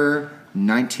year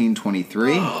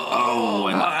 1923.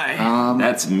 Oh,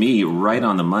 that's me right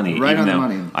on the money. Right on the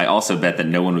money. I also bet that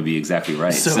no one would be exactly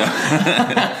right. So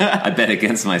I bet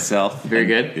against myself. Very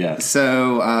good. Yeah.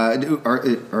 So,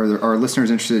 are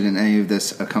listeners interested in any of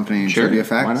this accompanying trivia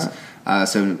facts? Why not?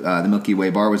 The Milky Way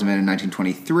bar was invented in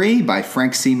 1923 by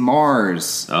Frank C.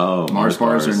 Mars. Oh, Mars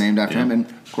bars are named after him, and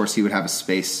of course he would have a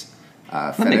space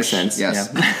fetish. That makes sense. Yes.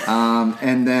 Yeah.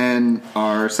 And then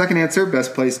our second answer,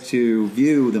 best place to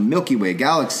view the Milky Way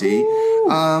galaxy.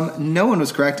 No one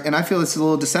was correct, and I feel it's a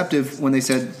little deceptive when they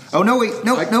said, "Oh no, wait,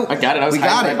 no, I got it. I was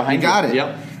right behind you. We got it.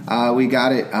 Yep. We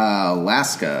got it.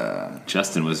 Alaska.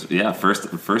 Justin was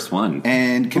first one.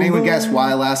 And can anyone guess why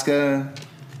Alaska?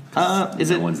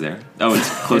 Is it? No one's there. Oh, it's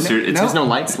closer. There's no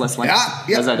lights, less light.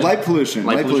 Yeah, light pollution.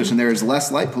 Light pollution. There is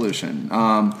less light pollution.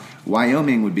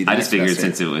 Wyoming would be the I just figured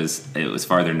since it was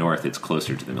farther north, it's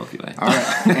closer to the Milky Way. All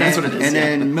right. That's what it is. And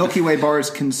then Milky Way bars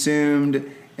consumed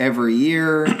every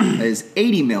year is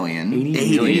 80 million.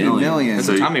 80 million. That's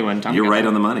so what Tommy went. You're right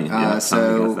on the money.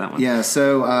 So that one. Yeah.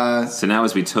 So now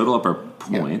as we total up our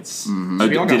points,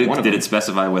 did it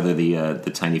specify whether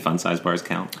the tiny fun size bars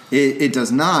count? It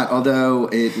does not. Although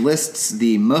it lists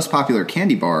the most popular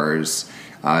candy bars.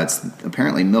 It's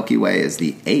apparently Milky Way is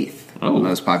the 8th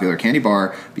most popular candy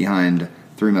bar behind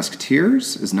Three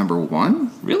Musketeers is number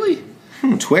 1. Really?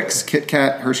 Twix, Kit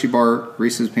Kat, Hershey Bar,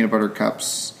 Reese's Peanut Butter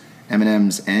Cups,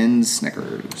 M&M's, and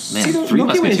Snickers. Man, See, Three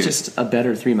Musketeers is just a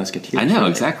better Three Musketeers. I know,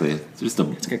 exactly. It's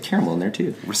got caramel in there,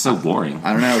 too. We're so boring.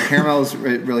 I don't know. Caramel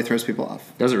really throws people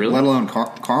off. Does it really? Let alone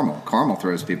caramel. Caramel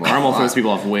throws people off. Caramel throws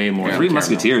people off way more. Three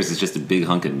Musketeers is just a big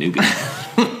hunk of nougat.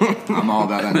 I'm all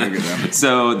about that nougat, though.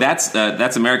 So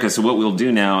that's America. So what we'll do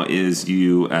now is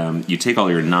you take all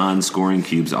your non-scoring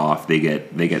cubes off. They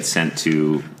get sent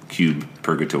to cube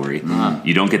purgatory.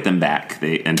 You don't get them back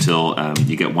until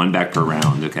you get one back per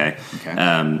round. Okay.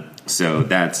 So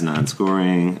that's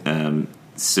non-scoring.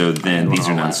 So then these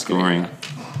are non-scoring.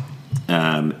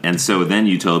 And so then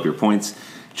you total up your points.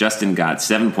 Justin got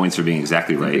 7 points for being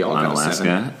exactly right on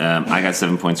Alaska. I got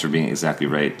 7 points for being exactly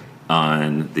right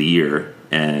on the year.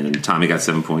 And Tommy got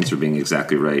 7 points for being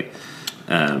exactly right.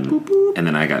 And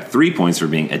then I got 3 points for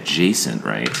being adjacent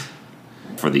right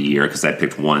for the year because I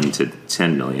picked 1 to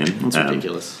 10 million. That's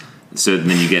ridiculous. So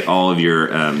then you get all of your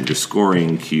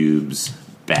scoring cubes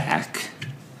back.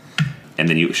 And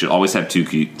then you should always have 2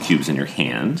 cubes in your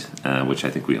hand, which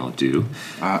I think we all do.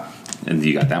 And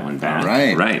you got that one back.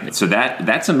 Right. So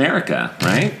that's America,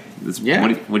 right? Yeah.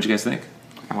 What'd you guys think?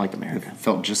 I like America. It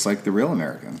felt just like the real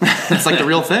America. It's like the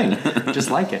real thing. Just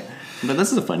like it. But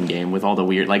this is a fun game with all the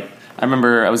weird... Like, I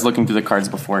remember I was looking through the cards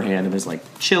beforehand, and there's, like,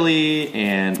 chili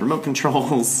and remote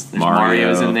controls. There's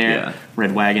Mario's in there.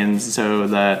 Red wagons. So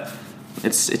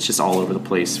it's just all over the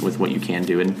place with what you can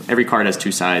do. And every card has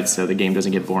 2 sides, so the game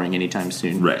doesn't get boring anytime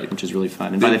soon. Right. Which is really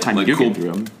fun. And by the time you get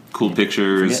through them... Cool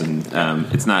pictures, and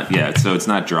it's not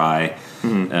dry.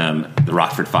 Mm-hmm. The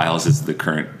Rockford Files is the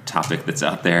current topic that's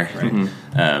out there, right?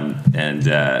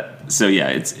 Mm-hmm. So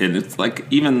it's like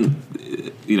even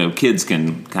kids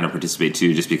can kind of participate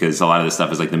too, just because a lot of this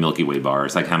stuff is like the Milky Way bar.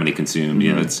 It's like how many consumed.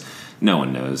 Mm-hmm. It's no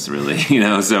one knows really.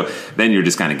 So then you're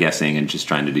just kind of guessing and just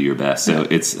trying to do your best. So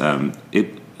it's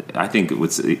I think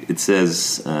it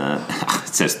says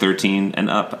 13 and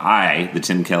up. The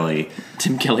Tim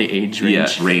Kelly age range.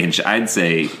 Yeah, range. I'd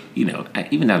say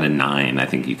even down to 9. I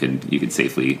think you could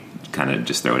safely kind of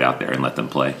just throw it out there and let them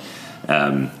play,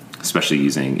 especially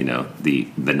using the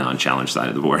non-challenge side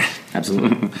of the board.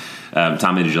 Absolutely.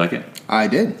 Tommy, did you like it? I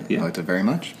did. Yeah. I liked it very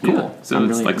much. Cool. Yeah. So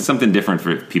it's like something different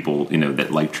for people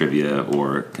that like trivia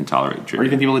or can tolerate trivia, or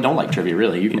even people that don't like trivia.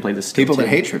 Really, you can play this. People that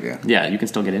hate trivia. Yeah, you can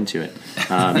still get into it.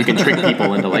 You can trick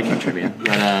people into liking trivia.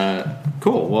 But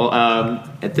cool. Well,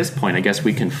 at this point, I guess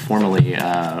we can formally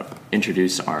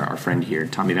introduce our friend here,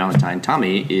 Tommy Valentine.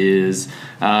 Tommy is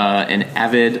an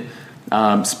avid.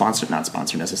 Not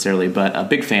sponsor necessarily, but a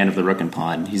big fan of the Rook and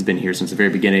Pod. He's been here since the very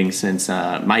beginning, since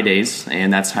my days,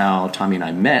 and that's how Tommy and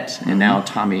I met. Mm-hmm. And now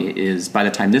Tommy is, by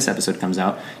the time this episode comes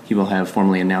out, he will have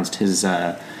formally announced his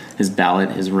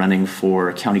ballot, his running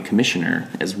for county commissioner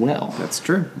as well. That's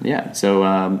true. Yeah. So,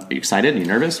 are you excited? Are you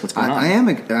nervous? What's going on? I am.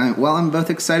 I'm both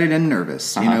excited and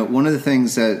nervous. Uh-huh. One of the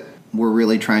things that we're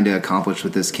really trying to accomplish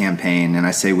with this campaign, and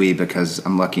I say we because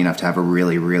I'm lucky enough to have a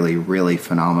really, really, really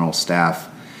phenomenal staff.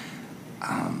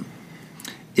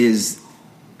 Is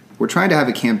we're trying to have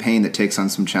a campaign that takes on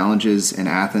some challenges in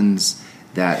Athens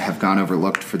that have gone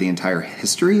overlooked for the entire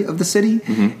history of the city.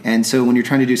 Mm-hmm. And so when you're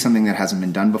trying to do something that hasn't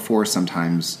been done before,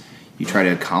 sometimes you try to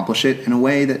accomplish it in a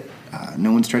way that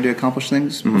no one's tried to accomplish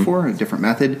things before, a different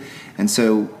method. And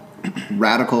so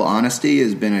radical honesty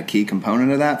has been a key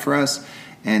component of that for us.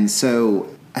 And so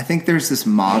I think there's this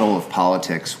model of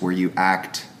politics where you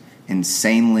act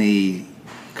insanely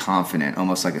confident,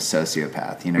 almost like a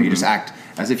sociopath. You just act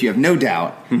as if you have no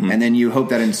doubt, and then you hope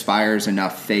that inspires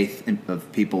enough faith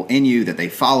of people in you that they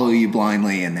follow you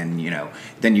blindly, and then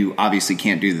you obviously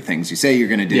can't do the things you say you're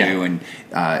going to do. Yeah. And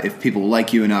if people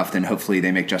like you enough, then hopefully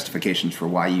they make justifications for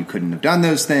why you couldn't have done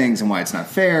those things and why it's not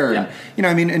fair. Yeah.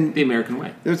 And and the American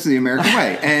way. It's the American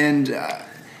way,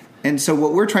 and so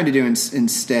what we're trying to do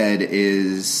instead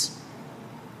is,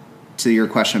 to your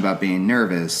question about being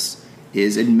nervous,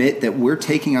 is admit that we're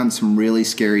taking on some really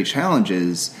scary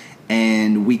challenges,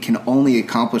 and we can only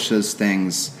accomplish those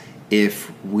things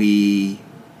if we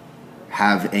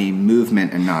have a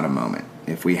movement and not a moment.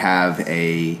 If we have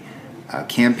a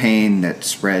campaign that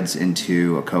spreads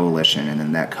into a coalition, and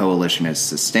then that coalition is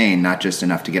sustained, not just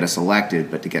enough to get us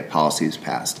elected, but to get policies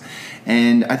passed.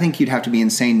 And I think you'd have to be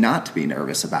insane not to be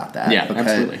nervous about that. Yeah,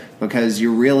 absolutely. Because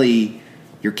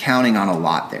you're counting on a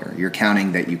lot there. You're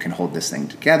counting that you can hold this thing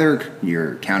together.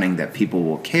 You're counting that people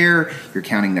will care. You're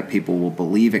counting that people will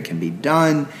believe it can be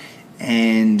done.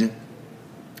 And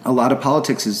a lot of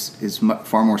politics is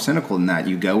far more cynical than that.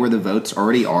 You go where the votes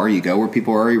already are. You go where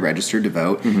people are already registered to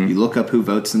vote. You look up who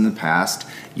votes in the past.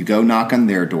 You go knock on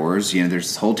their doors. There's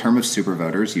this whole term of super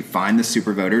voters. You find the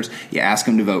super voters. You ask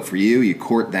them to vote for you. You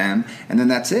court them. And then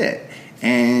that's it.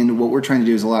 And what we're trying to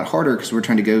do is a lot harder because we're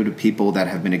trying to go to people that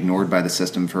have been ignored by the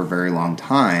system for a very long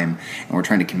time, and we're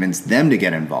trying to convince them to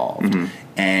get involved.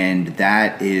 And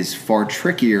that is far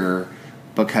trickier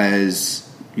because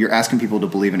you're asking people to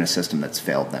believe in a system that's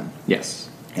failed them. Yes.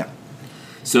 Yeah.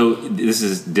 So this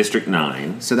is District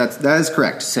 9. So that is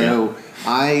correct. So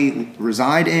I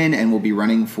reside in and will be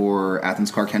running for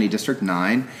Athens-Clarke County District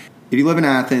 9. If you live in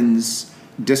Athens,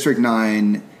 District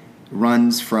 9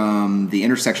 runs from the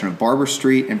intersection of Barber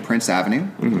Street and Prince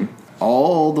Avenue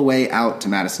all the way out to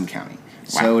Madison County. Wow.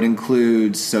 So it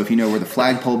includes, so if you know where the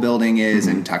Flagpole Building is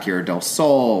in Taquera del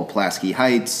Sol, Pulaski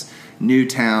Heights,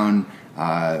 Newtown,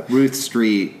 Ruth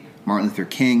Street, Martin Luther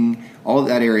King, all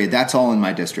that area, that's all in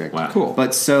my district. Wow. Cool.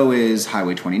 But so is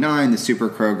Highway 29, the Super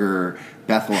Kroger,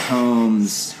 Bethel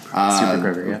Homes, Super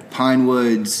Kroger, Pine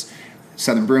Woods,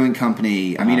 Southern Brewing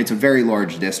Company. I mean, it's a very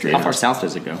large district. How far south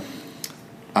does it go?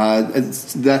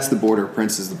 That's the border.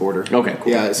 Prince is the border. Okay,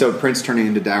 cool. Yeah, so Prince turning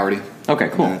into Dougherty. Okay,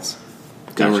 cool. That's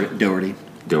Gotcha. Dougherty.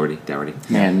 Dougherty.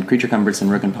 And Creature Comforts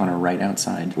and Rook and Pawn are right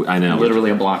outside. I know.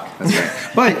 Literally a block. That's right.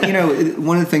 But,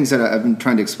 one of the things that I've been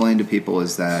trying to explain to people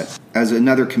is that, as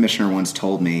another commissioner once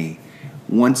told me,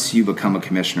 once you become a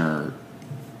commissioner,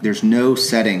 there's no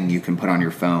setting you can put on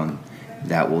your phone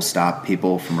that will stop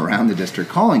people from around the district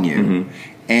calling you.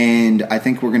 And I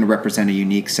think we're going to represent a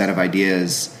unique set of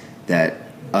ideas that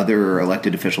other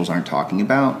elected officials aren't talking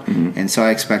about. And so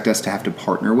I expect us to have to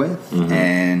partner with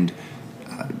and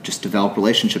just develop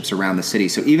relationships around the city.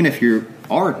 So even if you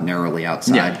are narrowly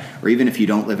outside, or even if you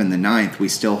don't live in the 9th, we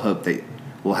still hope that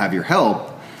we'll have your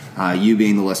help, you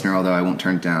being the listener, although I won't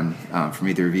turn it down from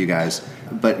either of you guys,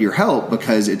 but your help,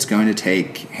 because it's going to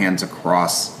take hands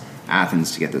across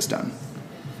Athens to get this done.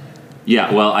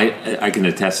 Yeah, well, I can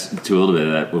attest to a little bit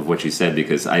of that with what you said,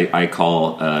 because I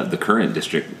call the current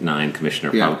District 9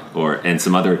 commissioner and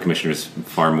some other commissioners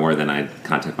far more than I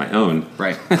contact my own.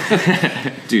 Right.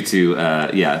 Due to,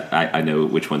 I know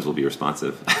which ones will be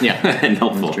responsive and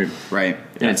helpful. That's true. Right.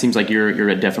 And it seems like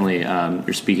you're definitely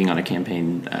you're speaking on a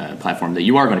campaign platform that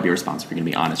you are going to be responsive. You're going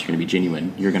to be honest. You're going to be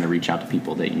genuine. You're going to reach out to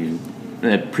people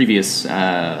that previous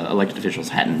elected officials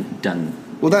hadn't done.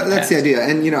 Well, that's the idea.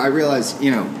 And, I realize,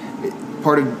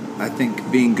 part of, I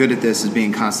think, being good at this is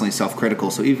being constantly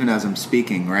self-critical. So even as I'm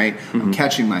speaking, right, I'm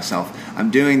catching myself. I'm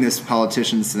doing this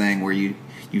politician's thing where you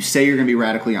say you're going to be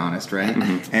radically honest, right?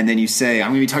 And then you say, I'm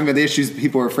going to be talking about the issues that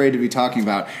people are afraid to be talking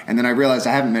about. And then I realized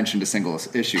I haven't mentioned a single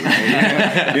issue,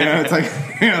 right? It's like,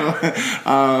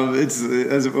 it's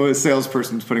as if a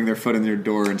salesperson's putting their foot in their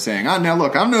door and saying, oh, now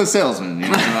look, I'm no salesman.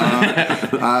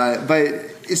 But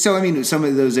so, I mean, some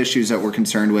of those issues that we're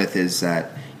concerned with is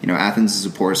that, Athens is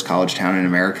the poorest college town in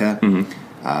America.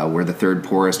 We're the third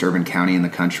poorest urban county in the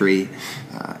country.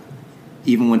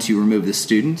 Even once you remove the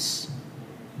students,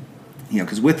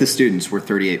 because with the students, we're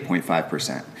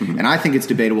 38.5%. And I think it's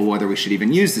debatable whether we should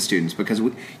even use the students because,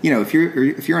 if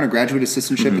you're on a graduate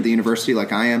assistantship at the university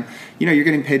like I am, you're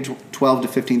getting paid $12,000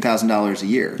 to $15,000 a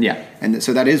year. Yeah. And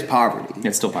so that is poverty.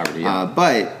 It's still poverty, yeah.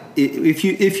 But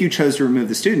if you chose to remove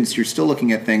the students, you're still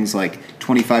looking at things like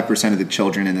 25% of the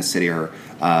children in the city are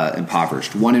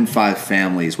impoverished. 1 in 5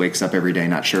 families wakes up every day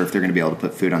not sure if they're going to be able to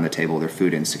put food on the table. They're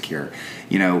food insecure.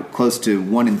 Close to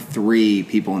 1 in 3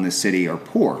 people in the city are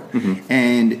poor.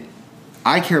 And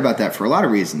I care about that for a lot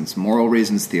of reasons: moral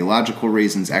reasons, theological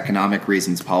reasons, economic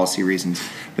reasons, policy reasons.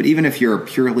 But even if you're a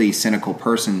purely cynical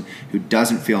person who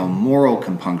doesn't feel a moral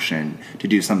compunction to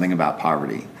do something about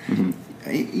poverty,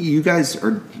 you guys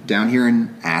are down here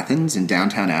in Athens, in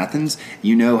downtown Athens.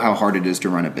 You know how hard it is to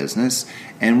run a business,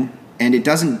 and it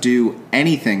doesn't do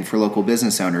anything for local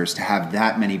business owners to have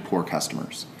that many poor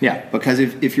customers. Yeah, because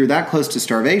if you're that close to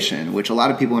starvation, which a lot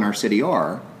of people in our city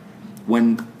are,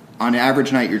 when on an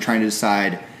average night you're trying to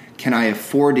decide, can I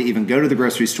afford to even go to the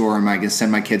grocery store, or am I going to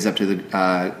send my kids up to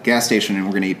the gas station and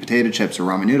we're going to eat potato chips or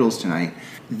ramen noodles tonight?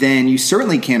 Then you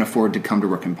certainly can't afford to come to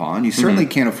Rook and Pawn. You certainly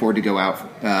can't afford to go out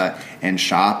and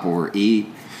shop or eat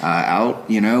out,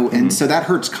 And so that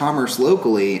hurts commerce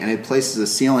locally, and it places a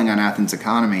ceiling on Athens'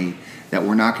 economy that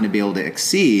we're not going to be able to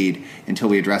exceed until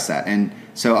we address that. And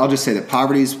so I'll just say that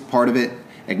poverty is part of it,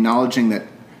 acknowledging that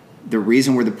the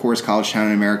reason we're the poorest college town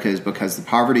in America is because the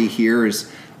poverty here is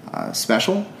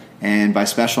special. And by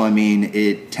special, I mean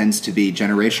it tends to be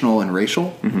generational and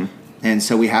racial. And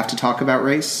so we have to talk about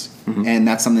race. And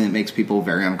that's something that makes people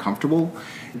very uncomfortable.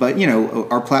 But,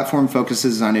 our platform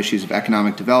focuses on issues of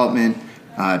economic development,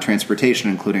 transportation,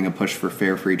 including a push for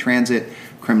fare free transit,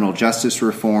 criminal justice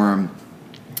reform.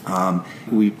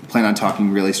 We plan on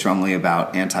talking really strongly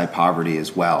about anti-poverty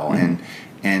as well.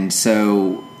 And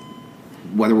so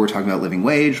whether we're talking about living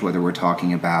wage, whether we're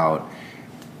talking about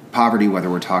poverty, whether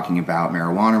we're talking about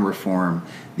marijuana reform,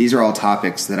 these are all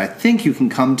topics that I think you can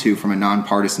come to from a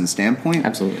nonpartisan standpoint.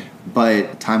 Absolutely.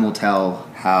 But time will tell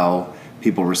how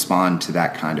people respond to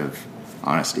that kind of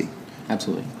honesty.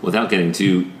 Absolutely. Without getting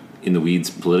too in the weeds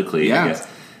politically, I guess.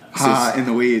 In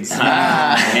the weeds.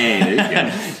 Hey, there you go.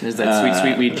 There's that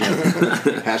sweet weed joke.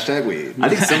 Hashtag weed. I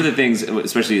think some of the things,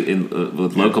 especially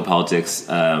with local politics,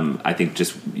 I think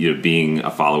just being a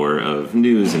follower of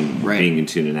news and being in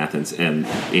tune in Athens and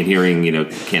hearing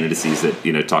candidacies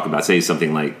that talk about, say,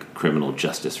 something like criminal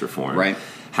justice reform. Right.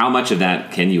 How much of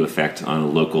that can you affect on a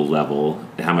local level?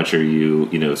 How much are you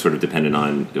sort of dependent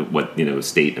on what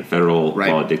state and federal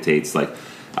law dictates? Like,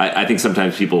 I think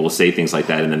sometimes people will say things like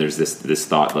that, and then there's this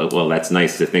thought, well, that's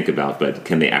nice to think about, but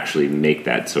can they actually make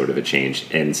that sort of a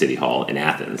change in City Hall in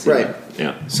Athens? Right.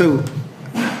 Yeah. So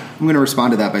I'm going to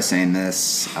respond to that by saying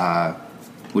this,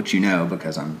 which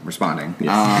because I'm responding.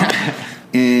 Yes.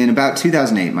 In about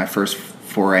 2008, my first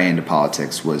foray into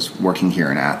politics was working here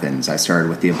in Athens. I started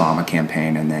with the Obama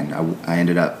campaign, and then I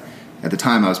ended up, at the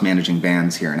time I was managing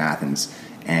bands here in Athens,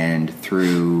 and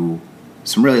through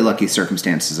some really lucky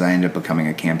circumstances, I ended up becoming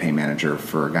a campaign manager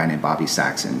for a guy named Bobby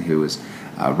Saxon, who was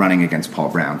running against Paul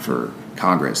Brown for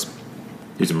Congress.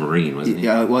 He was a Marine, wasn't he?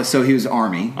 Yeah, well, so he was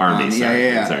Army. Sorry.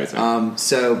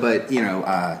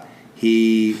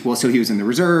 He was in the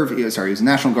Reserve. He was in the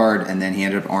National Guard, and then he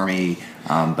ended up Army.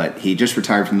 But he just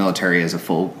retired from the military as a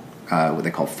full, what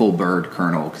they call full bird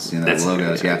colonel, because the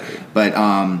logos. But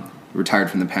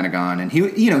retired from the Pentagon, and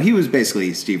he was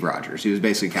basically Steve Rogers. He was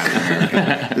basically Captain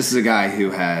America. This is a guy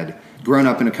who had grown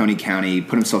up in Oconee County,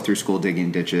 put himself through school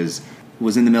digging ditches,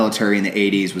 was in the military in the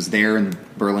 80s, was there in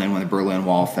Berlin when the Berlin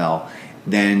Wall fell,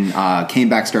 then came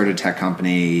back, started a tech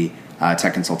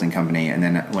consulting company, and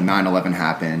then when 9/11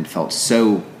 happened, felt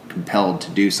so compelled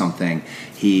to do something.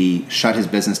 He shut his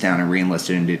business down and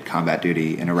re-enlisted and did combat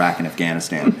duty in Iraq and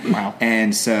Afghanistan. Wow.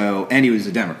 And he was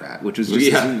a Democrat, which was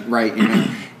just right,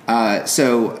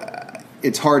 So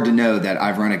it's hard to know that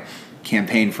I've run a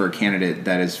campaign for a candidate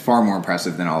that is far more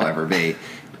impressive than I'll ever be.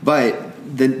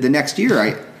 But the next year,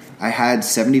 I had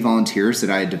 70 volunteers that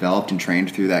I had developed and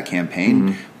trained through that campaign.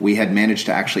 Mm-hmm. We had managed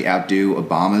to actually outdo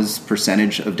Obama's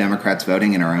percentage of Democrats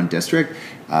voting in our own district.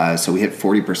 So we hit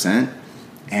 40%.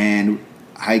 And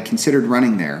I considered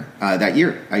running there that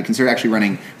year. I considered actually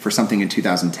running for something in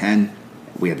 2010.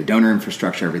 We had the donor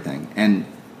infrastructure, everything. And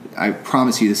I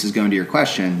promise you, this is going to your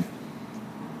question.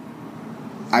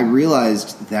 I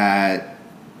realized that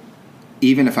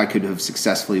even if I could have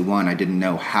successfully won, I didn't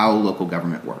know how local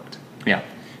government worked. Yeah.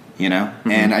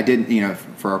 Mm-hmm. And I didn't,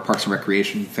 for our Parks and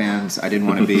Recreation fans, I didn't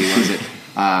want to be,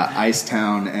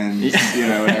 Icetown and,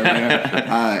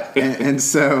 whatever. And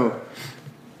so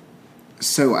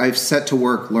I've set to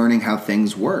work learning how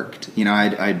things worked.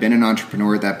 I'd been an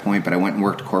entrepreneur at that point, but I went and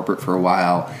worked corporate for a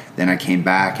while. Then I came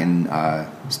back and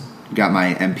got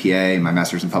my MPA, my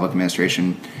Master's in Public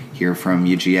Administration here from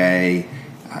UGA.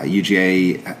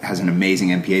 UGA has an amazing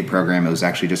MPA program. It was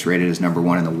actually just rated as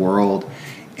 #1 in the world.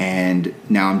 And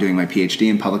now I'm doing my PhD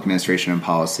in Public Administration and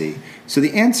Policy. So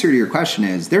the answer to your question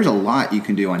is there's a lot you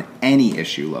can do on any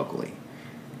issue locally.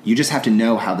 You just have to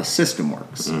know how the system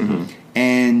works. Mm-hmm.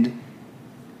 And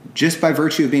just by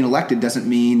virtue of being elected doesn't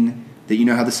mean that you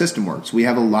know how the system works. We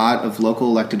have a lot of local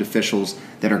elected officials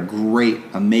that are great,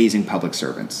 amazing public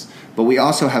servants. But we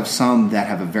also have some that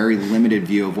have a very limited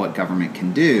view of what government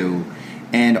can do.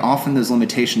 And often those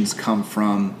limitations come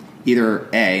from either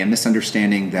a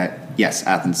misunderstanding that, yes,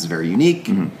 Athens is very unique,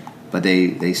 mm-hmm. but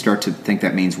they start to think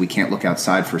that means we can't look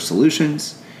outside for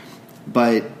solutions.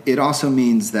 But it also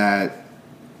means that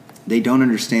they don't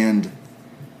understand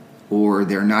or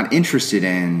they're not interested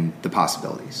in the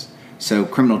possibilities. So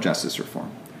criminal justice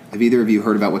reform. Have either of you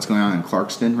heard about what's going on in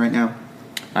Clarkston right now?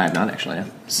 I have not, actually.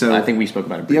 So I think we spoke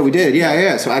about it briefly. Yeah, we did.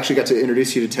 Yeah. So I actually got to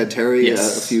introduce you to Ted Terry a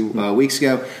few weeks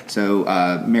ago. So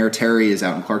Mayor Terry is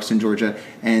out in Clarkston, Georgia,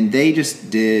 and they just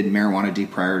did marijuana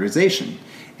deprioritization.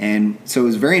 And so it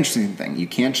was a very interesting thing. You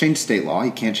can't change state law,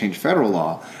 you can't change federal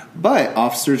law, but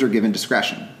officers are given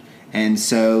discretion. And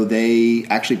so they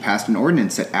actually passed an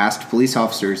ordinance that asked police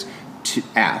officers to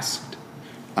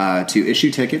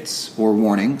issue tickets or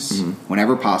warnings mm-hmm.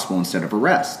 whenever possible instead of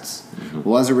arrests. Mm-hmm.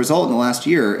 Well, as a result, in the last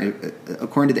year,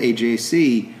 according to the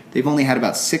ACC, they've only had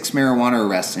about 6 marijuana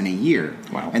arrests in a year.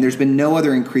 Wow. And there's been no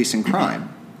other increase in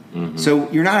crime. Mm-hmm. So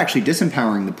you're not actually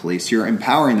disempowering the police. You're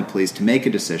empowering the police to make a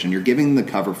decision. You're giving the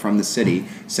cover from the city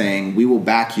saying, we will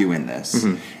back you in this.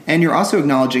 Mm-hmm. And you're also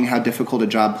acknowledging how difficult a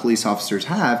job police officers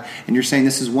have. And you're saying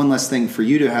this is one less thing for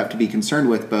you to have to be concerned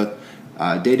with both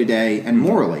day to day and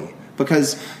morally.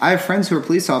 Because I have friends who are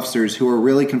police officers who are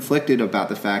really conflicted about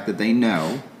the fact that they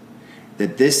know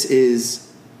that this is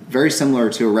very similar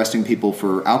to arresting people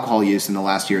for alcohol use in the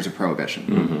last years of Prohibition.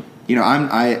 Mm-hmm. You know,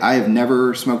 I have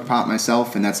never smoked pot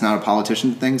myself, and that's not a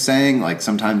politician thing saying. Like,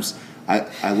 sometimes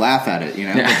I laugh at it, you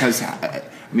know, because, I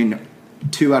mean,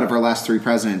 2 out of our last 3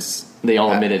 presidents... They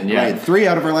all admitted, Right, 3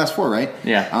 out of our last 4, right?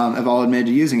 Yeah. Have all admitted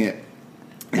to using it.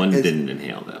 One didn't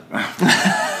inhale, though.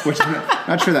 Which I'm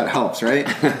not sure that helps, right?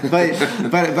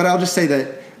 But I'll just say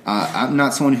that I'm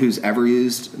not someone who's ever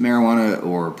used marijuana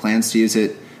or plans to use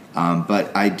it.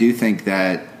 But I do think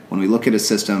that when we look at a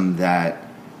system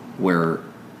where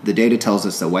the data tells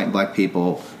us that white and black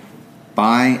people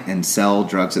buy and sell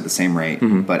drugs at the same rate,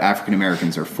 but African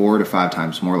Americans are 4 to 5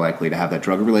 times more likely to have that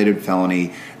drug-related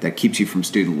felony that keeps you from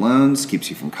student loans, keeps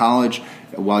you from college,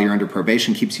 while you're under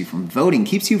probation, keeps you from voting,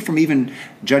 keeps you from even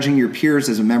judging your peers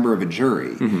as a member of a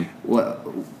jury.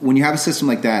 When you have a system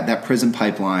like that, that prison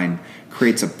pipeline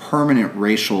creates a permanent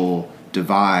racial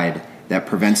divide that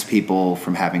prevents people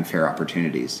from having fair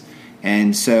opportunities.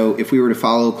 And so if we were to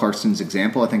follow Clarkston's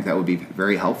example, I think that would be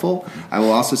very helpful. I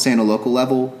will also say on a local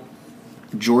level,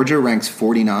 Georgia ranks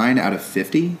 49 out of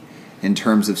 50 in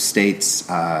terms of states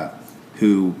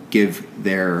who give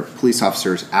their police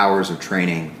officers hours of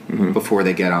training before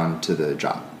they get on to the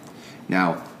job.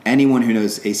 Now, anyone who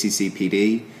knows ACC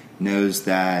PD knows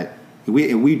that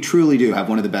we truly do have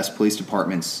one of the best police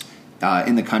departments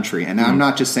in the country. And I'm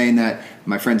not just saying that.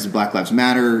 My friends in Black Lives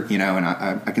Matter, you know, and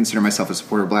I consider myself a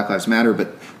supporter of Black Lives Matter,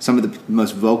 but some of the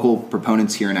most vocal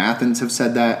proponents here in Athens have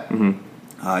said that.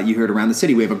 You hear it around the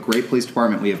city. We have a great police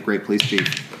department. We have great police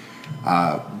chief.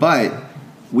 But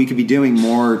we could be doing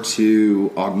more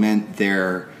to augment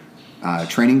their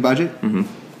training budget.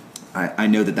 I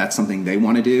know that that's something they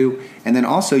want to do. And then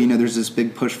also, you know, there's this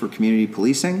big push for community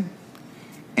policing.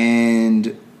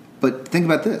 But think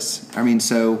about this. I mean,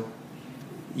 so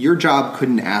your job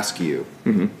couldn't ask you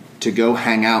to go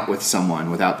hang out with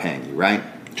someone without paying you, right?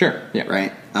 Sure. Yeah.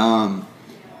 Right?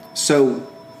 So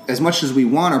as much as we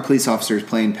want our police officers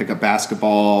playing pickup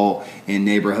basketball in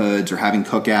neighborhoods or having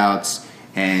cookouts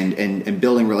and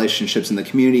building relationships in the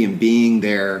community and being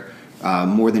there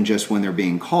more than just when they're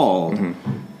being called,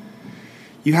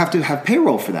 you have to have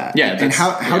payroll for that. Yeah, and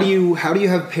how do you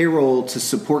have payroll to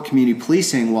support community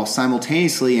policing while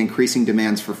simultaneously increasing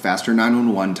demands for faster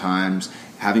 911 times,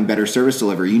 having better service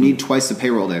delivery? You need twice the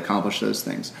payroll to accomplish those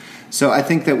things. So I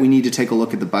think that we need to take a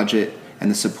look at the budget and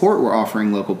the support we're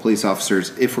offering local police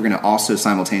officers if we're going to also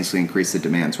simultaneously increase the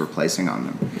demands we're placing on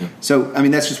them. Yeah. So, I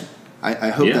mean, that's just... I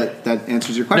hope that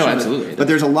answers your question. No, absolutely. But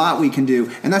there's a lot we can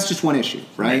do, and that's just one issue,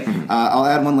 right? I'll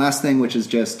add one last thing, which is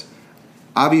just...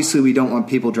 Obviously, we don't want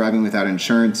people driving without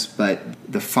insurance, but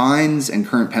the fines and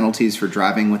current penalties for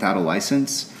driving without a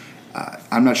license,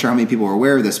 I'm not sure how many people are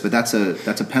aware of this, but that's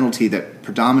a penalty that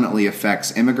predominantly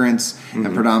affects immigrants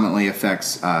and predominantly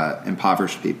affects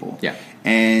impoverished people. Yeah.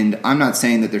 And I'm not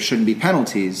saying that there shouldn't be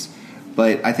penalties,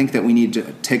 but I think that we need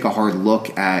to take a hard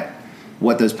look at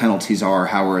what those penalties are,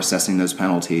 how we're assessing those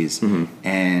penalties.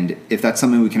 And if that's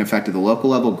something we can affect at the local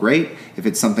level, great. If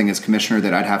it's something as commissioner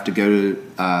that I'd have to go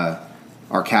to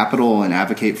our capital and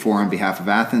advocate for on behalf of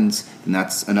Athens, and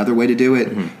that's another way to do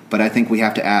it. But I think we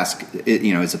have to ask,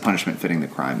 is a punishment fitting the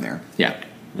crime there? Yeah.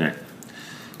 Right.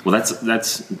 Well,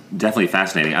 that's definitely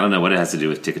fascinating. I don't know what it has to do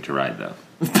with Ticket to Ride, though.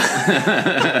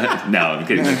 No, I'm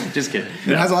kidding. Just kidding.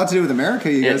 It has a lot to do with America.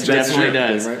 It definitely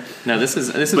does. Right? No, this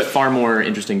is far more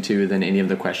interesting too than any of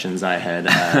the questions I had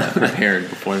prepared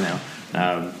before now.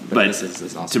 But this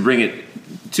is awesome. To bring it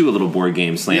to a little board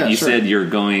game slant, you said you're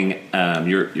going.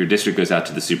 Your district goes out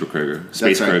to the Super Kroger,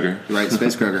 Space Kroger, right?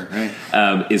 Space Kroger,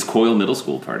 right? Is Coyle Middle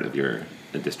School part of your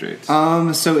district?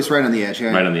 So it's right on the edge.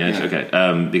 Yeah. Right on the edge. Yeah.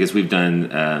 Okay. Because we've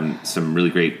done some really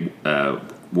great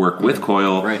work with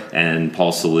Coyle and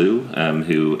Paul Salou,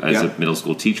 who is a middle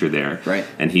school teacher there, right?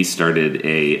 And he started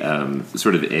a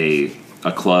sort of a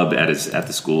club at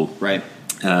the school, right?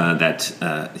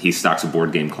 That he stocks a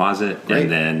board game closet, and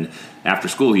then after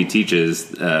school he teaches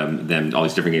them all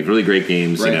these different games, really great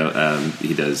games. Right.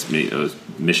 He does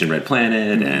Mission Red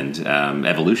Planet and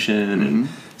Evolution and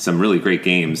some really great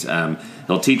games.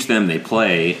 He'll teach them, they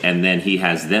play, and then he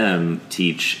has them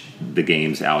teach the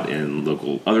games out in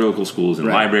other local schools and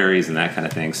libraries and that kind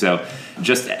of thing. So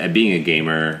just being a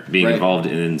gamer, being involved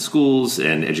in schools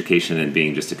and education, and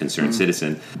being just a concerned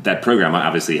citizen, that program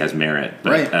obviously has merit.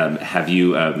 But have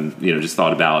you just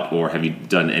thought about, or have you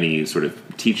done any sort of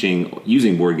teaching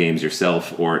using board games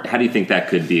yourself, or how do you think that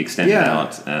could be extended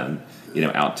out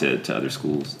out to other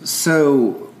schools?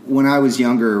 So when I was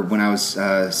younger, when I was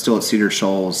still at Cedar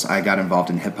Shoals, I got involved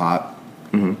in hip hop.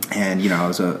 And I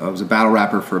was a battle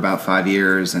rapper for about 5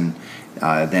 years, and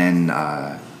then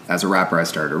as a rapper, I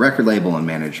started a record label and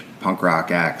managed punk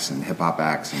rock acts and hip hop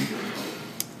acts.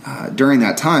 And during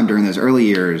that time, during those early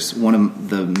years, one of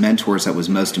the mentors that was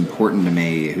most important to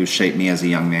me, who shaped me as a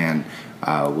young man,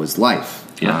 was Life.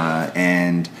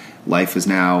 And Life is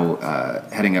now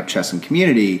heading up Chess and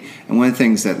Community, and one of the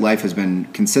things that Life has been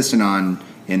consistent on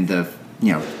in the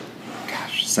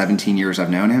 17 years I've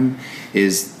known him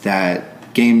is that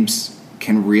games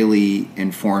can really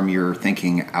inform your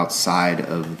thinking outside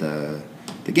of the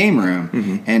game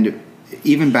room. And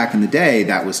even back in the day,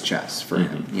 that was chess for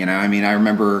him. I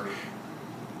remember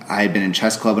I had been in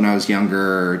chess club when I was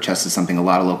younger. Chess is something a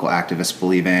lot of local activists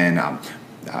believe in.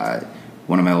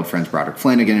 One of my old friends, Broderick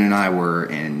Flanagan, and I were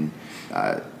in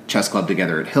chess club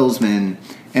together at Hillsman.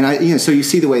 And so you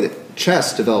see the way that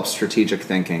chess develops strategic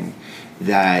thinking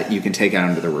that you can take out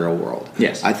into the real world.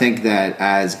 Yes. I think that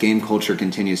as game culture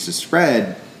continues to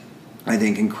spread, I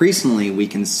think increasingly we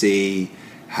can see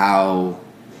how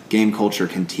game culture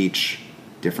can teach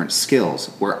different skills.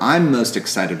 Where I'm most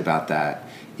excited about that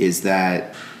is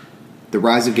that the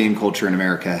rise of game culture in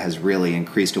America has really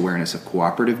increased awareness of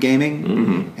cooperative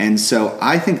gaming. And so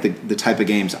I think the type of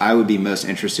games I would be most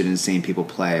interested in seeing people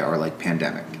play are like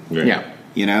Pandemic.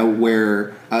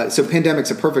 Where so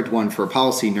Pandemic's a perfect one for a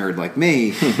policy nerd like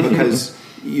me, because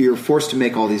you're forced to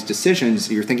make all these decisions.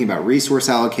 You're thinking about resource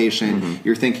allocation.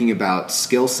 You're thinking about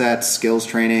skill sets, skills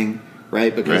training,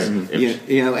 right? Because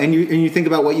and you think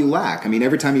about what you lack. I mean,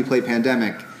 every time you play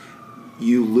Pandemic,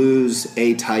 you lose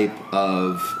a type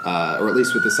of, or at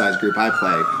least with the size group I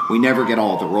play, we never get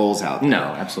all the roles out there. No,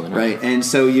 absolutely not. Right? And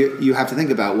so you have to think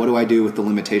about, what do I do with the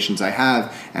limitations I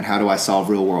have, and how do I solve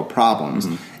real-world problems?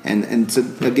 And so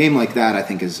a game like that, I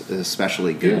think, is an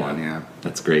especially good one,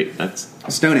 That's great. That's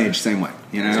Stone Age, same way.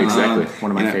 That's exactly.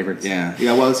 One of my favorites. Yeah.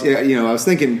 Well, I was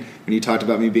thinking, when you talked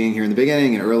about me being here in the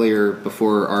beginning, and earlier,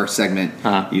 before our segment,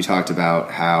 you talked about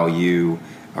how you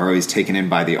are always taken in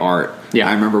by the art.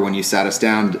 I remember when you sat us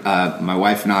down, my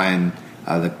wife and I, and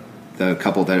the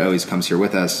couple that always comes here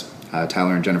with us,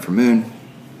 Tyler and Jennifer Moon,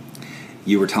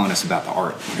 you were telling us about the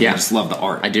art. I just love the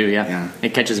art. I do,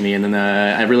 It catches me, and then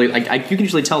I really you can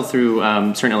usually tell through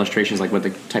certain illustrations like what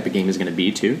the type of game is going to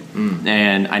be too.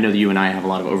 And I know that you and I have a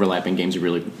lot of overlapping games we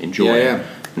really enjoy.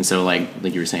 And so, like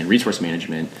you were saying, resource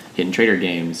management, hidden trader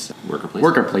games,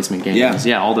 worker placement games.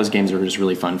 All those games are just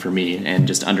really fun for me, and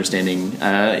just understanding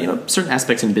certain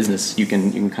aspects in business, you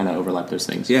can kind of overlap those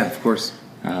things. Yeah, of course.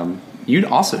 You'd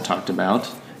also talked about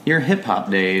your hip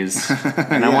hop days,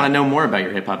 and I want to know more about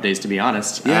your hip hop days, to be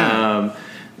honest. A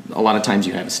lot of times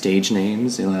you have stage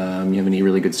names. You have any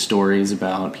really good stories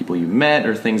about people you met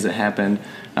or things that happened?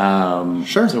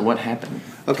 Sure. So what happened?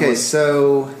 Okay,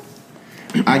 so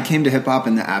I came to hip hop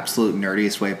in the absolute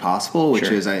nerdiest way possible, which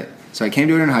is I came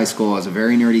to it in high school. I was a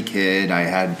very nerdy kid. I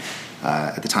had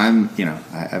at the time,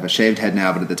 I have a shaved head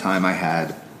now, but at the time I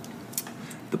had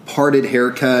the parted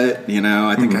haircut.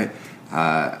 I think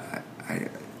I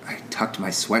tucked my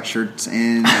sweatshirts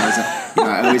in.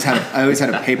 I always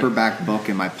had a paperback book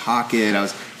in my pocket. I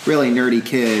was a really nerdy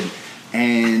kid,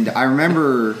 and I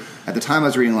remember at the time I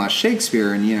was reading a lot of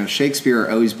Shakespeare, and Shakespeare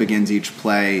always begins each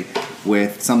play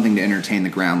with something to entertain the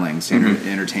groundlings, to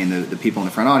entertain the people in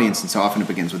the front audience, and so often it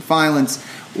begins with violence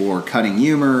or cutting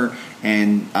humor.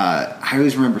 And I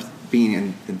always remember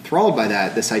being enthralled by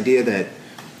that, this idea that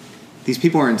these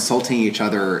people are insulting each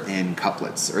other in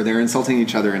couplets, or they're insulting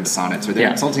each other in sonnets, or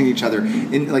they're insulting each other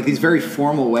in like these very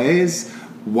formal ways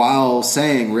while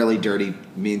saying really dirty,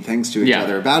 mean things to each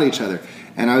other about each other.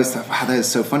 And I always thought, wow, that is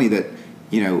so funny that,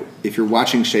 if you're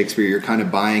watching Shakespeare, you're kind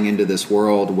of buying into this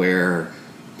world where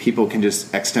people can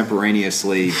just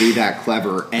extemporaneously be that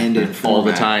clever and in format. All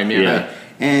the time,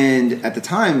 And at the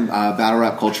time, battle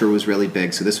rap culture was really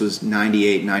big. So this was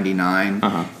 98, 99.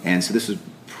 And so this was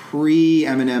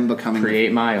pre-Eminem becoming...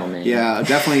 Pre-8 Mile, man. Yeah,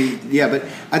 definitely. Yeah, but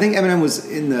I think Eminem was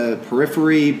in the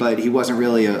periphery, but he wasn't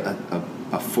really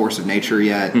a force of nature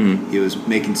yet. He was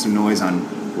making some noise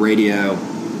on radio,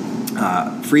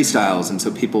 freestyles, and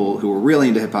so people who were really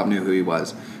into hip-hop knew who he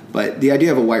was. But the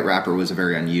idea of a white rapper was a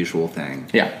very unusual thing.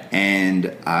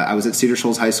 And I was at Cedar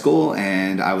Shoals High School,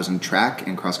 and I was in track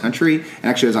and cross country. And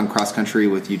actually, I was on cross country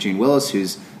with Eugene Willis,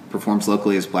 who's performs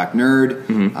locally as Black Nerd,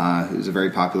 who's a very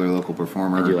popular local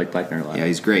performer. I do like Black Nerd a lot. Yeah,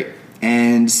 he's great.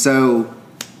 And so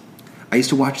I used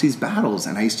to watch these battles,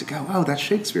 and I used to go, "Oh, that's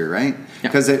Shakespeare, right?"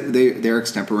 Because they're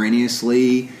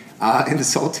extemporaneously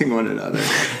insulting one another,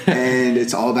 and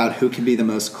it's all about who can be the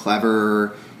most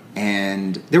clever.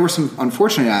 And there were some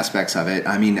unfortunate aspects of it.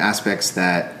 I mean, aspects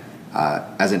that,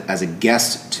 as a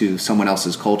guest to someone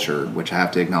else's culture, which I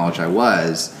have to acknowledge I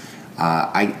was,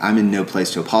 I'm in no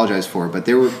place to apologize for. But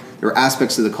there were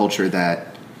aspects of the culture that,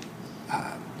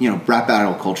 rap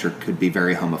battle culture could be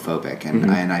very homophobic,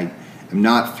 and I am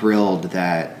not thrilled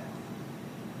that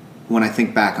when I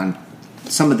think back on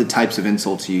some of the types of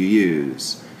insults you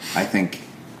use, I think,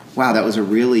 wow, that was a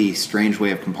really strange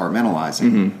way of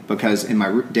compartmentalizing. Because in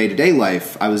my day-to-day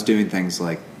life, I was doing things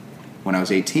like, when I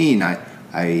was 18,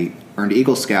 I earned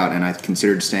Eagle Scout, and I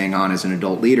considered staying on as an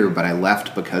adult leader, but I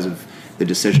left because of the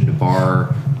decision to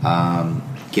bar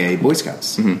gay Boy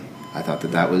Scouts. I thought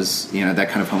that was, that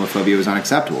kind of homophobia was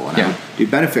unacceptable. And I would do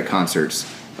benefit concerts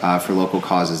for local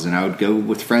causes, and I would go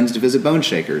with friends to visit Bone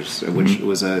Shakers, which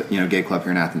was a gay club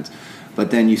here in Athens. But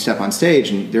then you step on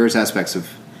stage, and there's aspects of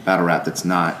battle rap that's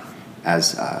not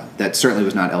as that certainly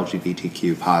was not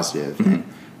LGBTQ positive.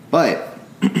 But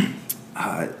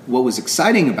what was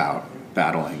exciting about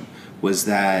battling was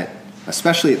that,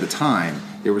 especially at the time,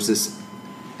 there was this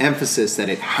emphasis that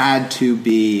it had to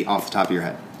be off the top of your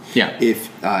head. Yeah. If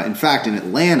in fact in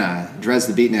Atlanta,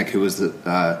 Drez the Beatnik, who was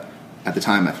at the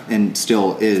time and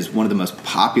still is one of the most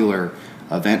popular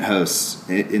event hosts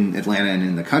in Atlanta and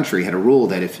in the country, had a rule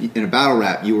that if in a battle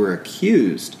rap you were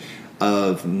accused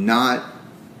of not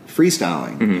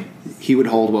freestyling, he would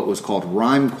hold what was called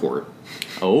rhyme court.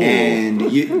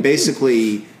 And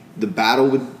basically the battle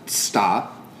would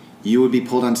stop. You would be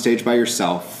pulled on stage by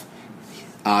yourself.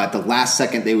 At the last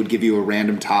second, they would give you a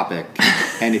random topic.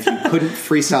 And if you couldn't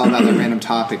freestyle about that random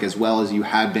topic as well as you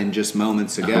had been just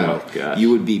moments ago,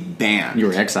 you would be banned. You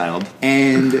were exiled.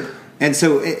 And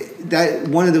so that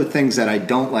one of the things that I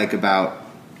don't like about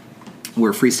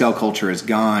where freestyle culture has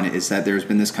gone is that there's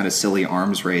been this kind of silly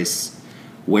arms race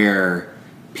where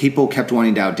people kept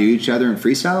wanting to outdo each other in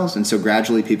freestyles, and so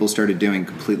gradually people started doing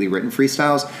completely written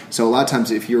freestyles. So a lot of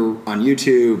times if you're on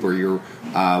YouTube or you're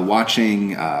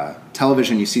watching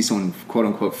television, you see someone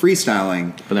quote-unquote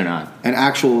freestyling. But they're not. An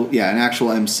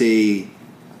actual MC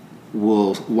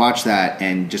will watch that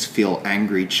and just feel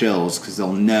angry chills because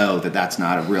they'll know that that's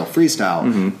not a real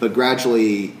freestyle. But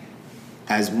gradually,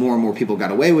 as more and more people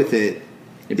got away with it,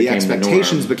 the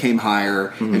expectations became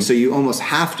higher, and so you almost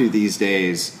have to these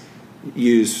days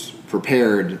use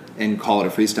prepared and call it a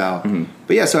freestyle.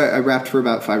 But yeah, so I rapped for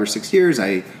about 5 or 6 years.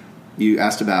 You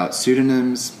asked about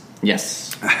pseudonyms.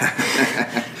 Yes.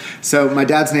 So my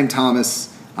dad's named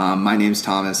Thomas. My name's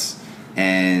Thomas,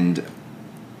 and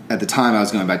at the time I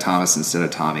was going by Thomas instead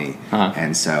of Tommy.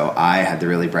 And so I had the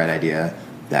really bright idea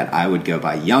that I would go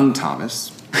by Young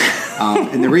Thomas.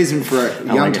 And the reason for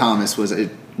Young Thomas was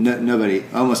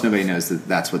almost nobody knows that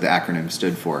that's what the acronym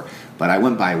stood for. But I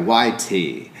went by YT.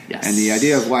 Yes. And the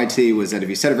idea of YT was that if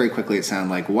you said it very quickly, it sounded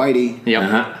like Whitey.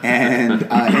 Yep.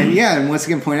 And once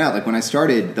again, point out, like when I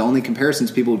started, the only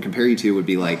comparisons people would compare you to would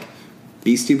be like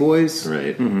Beastie Boys,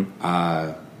 right?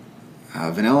 Vanilla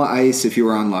Ice, if you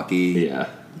were unlucky. Yeah.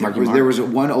 There was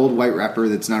one old white rapper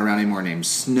that's not around anymore named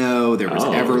Snow. There was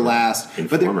Everlast.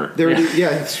 Informer. But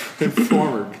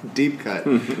Informer. Deep cut.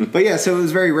 But yeah, so it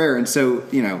was very rare. And so,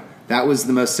 that was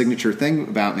the most signature thing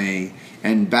about me.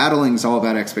 And battling is all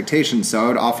about expectations. So I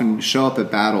would often show up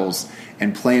at battles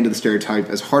and play into the stereotype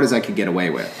as hard as I could get away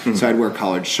with. So I'd wear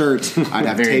collared shirts. I'd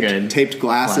have taped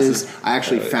glasses. I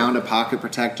actually found a pocket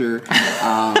protector.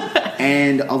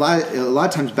 And a lot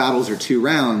of times battles are 2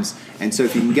 rounds. And so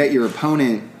if you can get your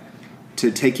opponent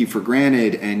to take you for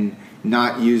granted and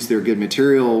not use their good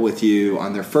material with you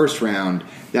on their first round,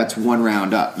 that's 1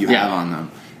 round up you have on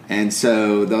them. And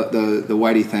so the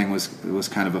Whitey thing was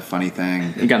kind of a funny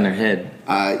thing. You got in their head.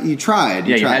 You tried.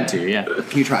 You had to, yeah.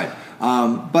 You tried.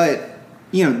 But,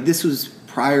 this was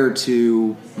prior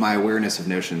to my awareness of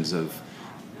notions of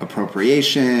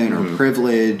appropriation or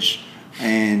privilege.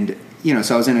 And,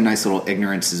 so I was in a nice little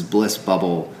ignorance is bliss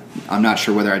bubble. I'm not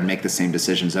sure whether I'd make the same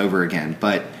decisions over again.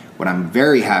 But what I'm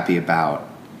very happy about,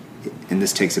 and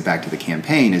this takes it back to the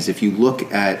campaign, is if you look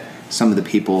at some of the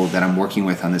people that I'm working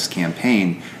with on this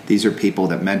campaign, these are people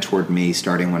that mentored me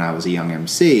starting when I was a young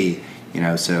MC.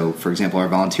 So for example, our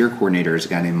volunteer coordinator is a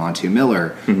guy named Montu Miller,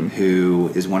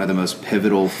 who is one of the most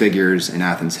pivotal figures in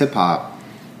Athens hip hop.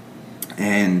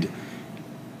 And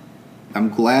I'm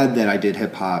glad that I did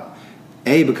hip hop,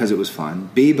 A, because it was fun,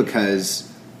 B,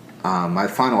 because my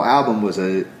final album was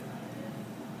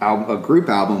a group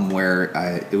album where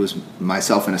it was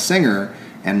myself and a singer,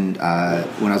 and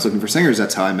when I was looking for singers,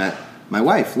 that's how I met my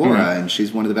wife, Laura, and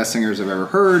she's one of the best singers I've ever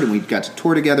heard, and we got to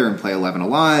tour together and play 11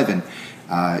 Alive, and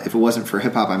if it wasn't for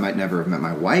hip-hop, I might never have met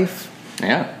my wife.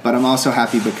 Yeah. But I'm also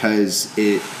happy because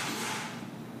it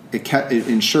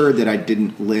ensured that I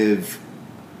didn't live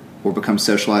or become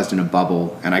socialized in a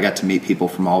bubble, and I got to meet people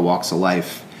from all walks of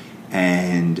life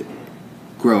and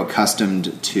grow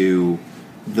accustomed to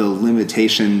the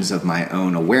limitations of my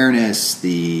own awareness,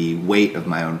 the weight of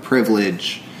my own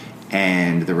privilege,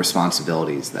 and the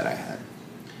responsibilities that I had.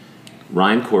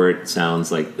 Rhyme Court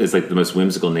sounds like it's like the most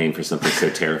whimsical name for something so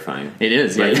terrifying. It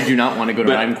is. Yeah, you do not want to go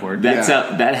to Rhyme Court.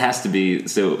 That has to be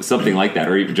something like that,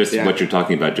 or even just what you're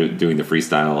talking about doing the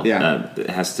freestyle. It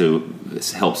has to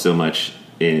help so much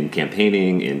in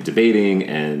campaigning, in debating,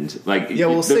 and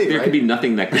we'll see. There could be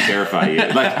nothing that could terrify you.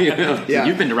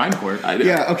 You've been to Rhyme Court.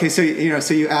 Okay. So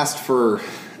so you asked for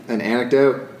an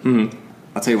anecdote.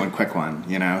 I'll tell you one quick one.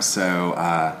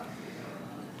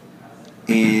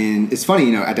 And it's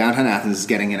funny, downtown Athens is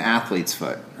getting an athlete's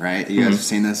foot, right? You guys have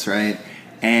seen this, right?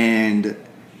 And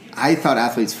I thought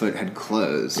athlete's foot had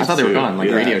closed. I thought they were gone,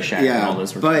 Radio Shack and all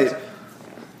those. But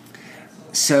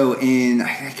so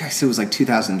I guess it was like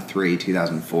 2003,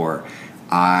 2004,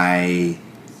 I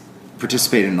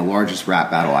participated in the largest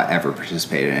rap battle I ever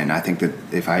participated in. I think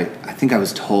that I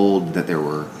was told that there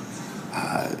were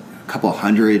a couple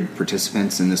hundred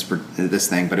participants in this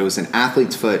thing, but it was an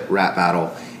athlete's foot rap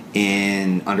battle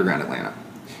in Underground Atlanta.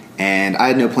 And I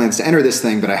had no plans to enter this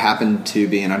thing, but I happened to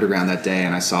be in Underground that day,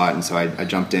 and I saw it, and so I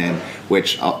jumped in,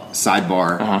 which,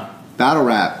 sidebar, battle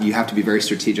rap, you have to be very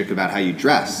strategic about how you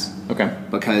dress. Okay.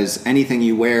 Because anything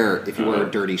you wear, if you wear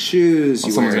dirty shoes...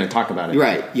 someone's going to talk about it.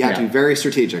 Right. You have to be very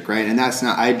strategic, right? And that's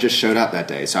not... I just showed up that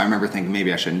day, so I remember thinking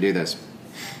maybe I shouldn't do this.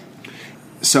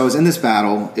 So I was in this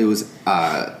battle. It was...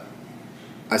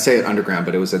 I say it Underground,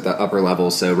 but it was at the upper level,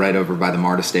 so right over by the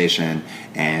MARTA station,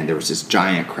 and there was this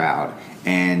giant crowd.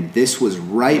 And this was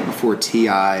right before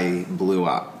T.I. blew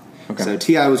up. Okay. So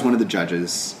T.I. was one of the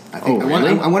judges. I think.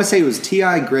 Really? I want to say it was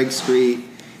T.I., Greg Street,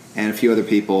 and a few other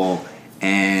people.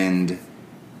 And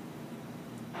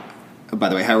by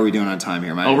the way, how are we doing on time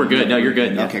here? We're good. No, you're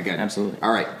good. Okay, good. Absolutely.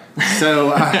 All right.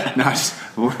 So I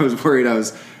was worried I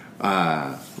was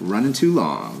running too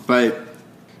long. But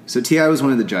so T.I. was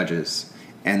one of the judges.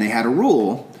 And they had a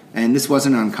rule, and this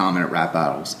wasn't uncommon at rap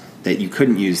battles, that you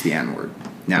couldn't use the N-word.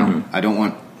 Now, I don't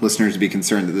want listeners to be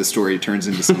concerned that this story turns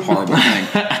into some horrible thing,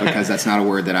 because that's not a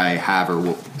word that I have or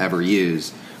will ever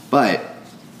use. But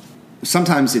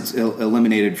sometimes it's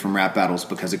eliminated from rap battles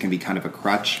because it can be kind of a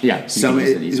crutch. Yeah. So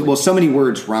many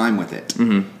words rhyme with it.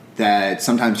 That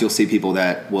sometimes you'll see people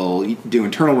that will do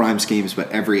internal rhyme schemes,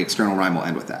 but every external rhyme will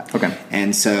end with that. Okay.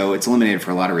 And so it's eliminated for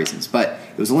a lot of reasons. But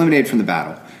it was eliminated from the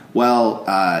battle. Well,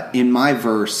 in my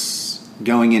verse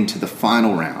going into the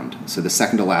final round, so the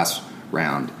second to last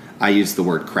round, I used the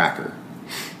word cracker.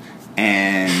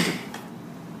 And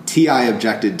T.I.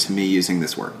 objected to me using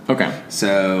this word. Okay.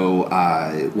 So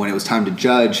when it was time to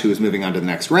judge who was moving on to the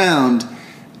next round,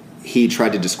 he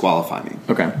tried to disqualify me.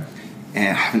 Okay.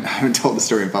 And I haven't told the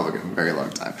story in public in a very long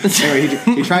time. Anyway,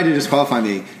 he tried to disqualify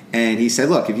me, and he said,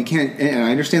 look, if you can't, and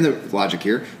I understand the logic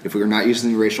here, if we're not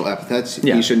using racial epithets,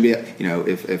 you shouldn't be,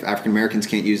 if African Americans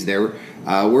can't use their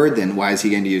word, then why is he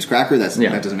going to use cracker? That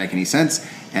doesn't make any sense.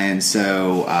 And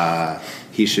so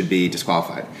he should be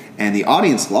disqualified. And the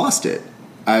audience lost it,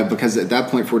 because at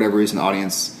that point, for whatever reason, the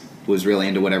audience was really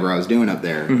into whatever I was doing up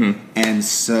there. And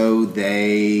so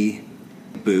they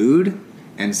booed.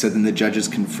 And so then the judges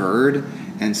conferred,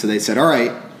 and so they said, all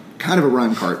right, kind of a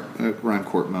rhyme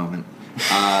court moment.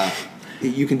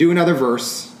 You can do another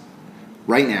verse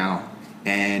right now,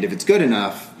 and if it's good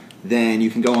enough, then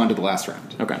you can go on to the last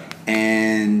round. Okay.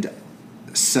 And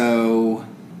so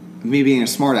me being a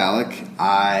smart aleck,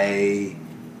 I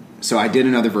did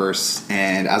another verse,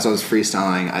 and as I was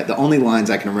freestyling, the only lines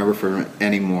I can remember for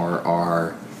anymore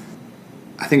are,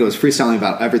 I think it was freestyling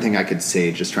about everything I could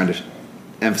say, just trying to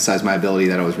emphasize my ability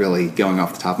that I was really going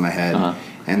off the top of my head.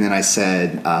 And then I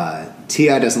said,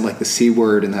 T.I. doesn't like the C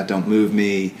word, and that don't move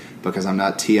me, because I'm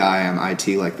not T.I., I'm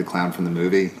I.T. like the clown from the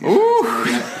movie.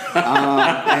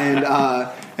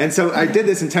 And so I did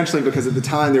this intentionally because at the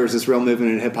time there was this real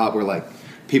movement in hip-hop where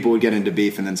people would get into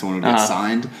beef and then someone would get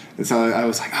signed. And so I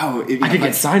was like, I could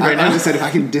get signed right now. I said, if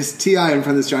I can diss T.I. in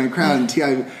front of this giant crowd and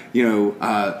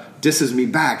T.I., disses me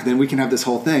back, then we can have this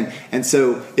whole thing. And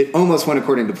so it almost went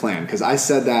according to plan, because I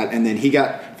said that, and then he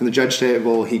got from the judge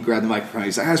table, he grabbed the microphone,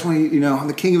 he's like, I just want you, I'm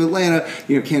the king of Atlanta,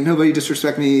 can't nobody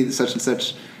disrespect me, such and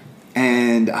such.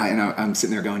 And I'm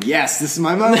sitting there going, yes, this is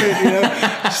my moment.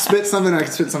 Spit something, I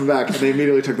can spit something back. And they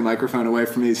immediately took the microphone away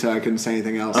from me, so I couldn't say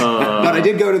anything else. But I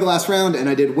did go to the last round, and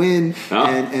I did win.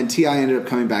 And T.I. ended up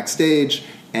coming backstage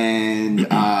and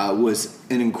was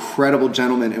an incredible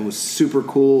gentleman and was super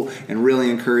cool and really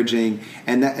encouraging.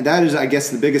 And that is, I guess,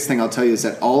 the biggest thing I'll tell you is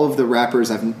that all of the rappers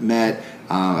I've met,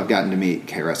 I've gotten to meet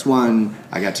KRS-One.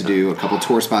 I got to do a couple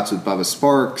tour spots with Bubba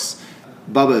Sparks,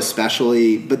 Bubba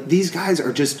especially. But these guys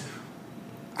are just...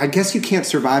 I guess you can't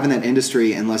survive in that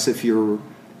industry unless if you're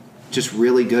just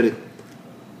really good at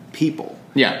people.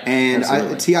 Yeah,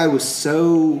 and T.I. was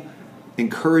so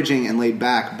encouraging and laid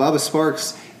back. Bubba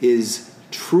Sparks is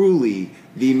truly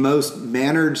the most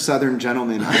mannered Southern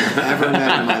gentleman I've ever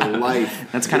met in my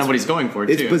life. That's kind of what he's going for,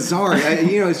 too. It's bizarre.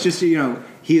 It's just, he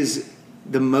is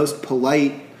the most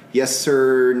polite, yes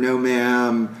sir, no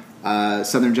ma'am,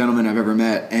 Southern gentleman I've ever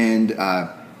met. And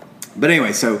but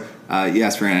anyway, so... you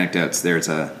asked for anecdotes. There's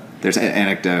an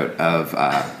anecdote of,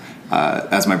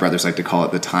 as my brothers like to call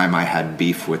it, the time I had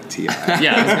beef with T.I.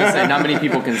 Yeah, I was going to say, not many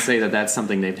people can say that that's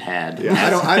something they've had. Yeah,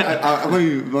 let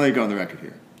me go on the record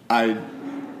here. I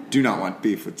do not want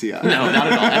beef with T.I. No, not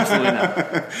at all. Absolutely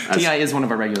not. T.I. is one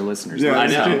of our regular listeners. Yeah, I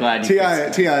know. I'm glad you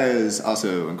T.I. is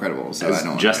also incredible. So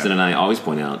as Justin and I always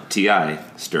point out, T.I.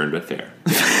 stern but fair.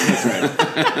 That's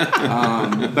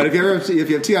right. But if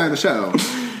you have T.I. on the show,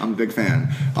 I'm a big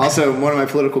fan. Also, one of my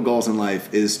political goals in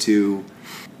life is to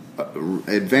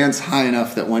advance high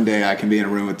enough that one day I can be in a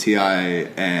room with T.I.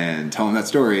 and tell him that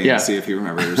story and see if he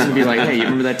remembers. Be like, hey, you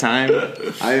remember that time?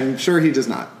 I'm sure he does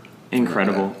not.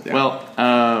 Incredible. Yeah.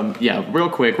 Well, real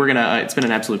quick, we're gonna. It's been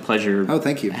an absolute pleasure. Oh,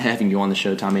 thank you, having you on the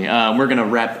show, Tommy. We're gonna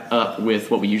wrap up with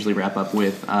what we usually wrap up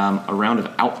with, a round of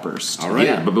Outburst. All right.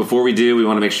 Yeah, but before we do, we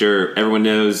want to make sure everyone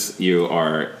knows you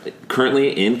are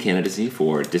currently in candidacy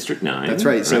for District 9. That's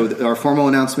right. So our formal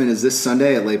announcement is this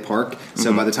Sunday at Lay Park.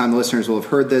 So by the time the listeners will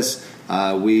have heard this,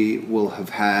 we will have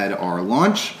had our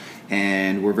launch.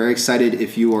 And we're very excited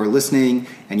if you are listening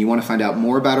and you want to find out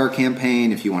more about our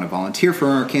campaign, if you want to volunteer for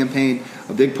our campaign.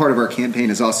 A big part of our campaign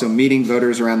is also meeting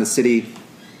voters around the city,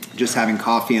 just having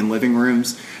coffee in living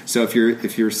rooms. So if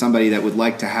you're somebody that would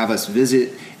like to have us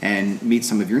visit and meet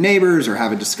some of your neighbors or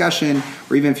have a discussion,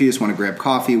 or even if you just want to grab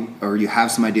coffee or you have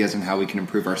some ideas on how we can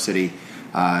improve our city,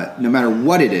 no matter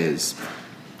what it is,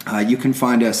 you can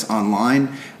find us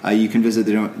online. You can visit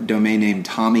the domain name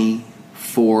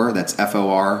Tommy4, that's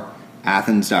F-O-R,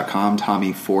 Athens.com,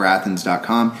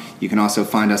 Tommy4Athens.com. You can also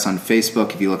find us on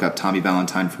Facebook if you look up Tommy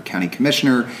Valentine for County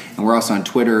Commissioner, and we're also on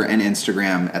Twitter and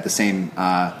Instagram at the same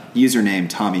username,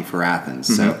 Tommy4Athens.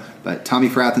 So, but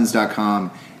Tommy4Athens.com,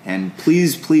 and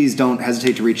please don't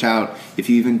hesitate to reach out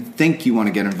if you even think you want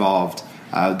to get involved.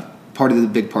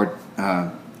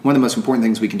 One of the most important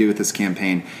things we can do with this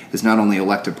campaign is not only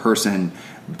elect a person,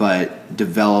 but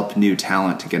develop new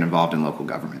talent to get involved in local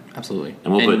government. Absolutely.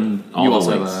 And we'll put all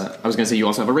the links. I was going to say you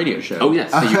also have a radio show. Oh,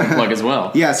 yes. That you can plug as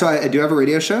well. Yeah, so I do have a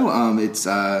radio show. It's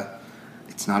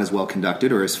not as well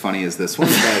conducted or as funny as this one,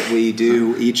 but we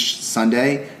do each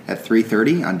Sunday at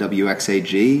 3:30 on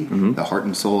WXAG, the heart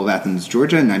and soul of Athens,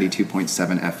 Georgia,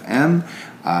 92.7 FM.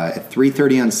 At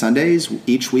 3:30 on Sundays,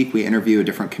 each week we interview a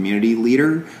different community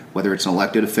leader, whether it's an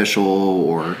elected official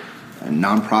or a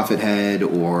nonprofit head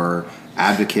or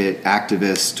advocate,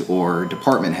 activist, or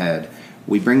department head.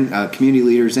 We bring community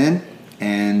leaders in,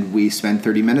 and we spend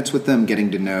 30 minutes with them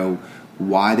getting to know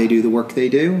why they do the work they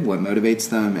do, what motivates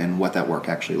them, and what that work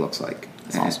actually looks like.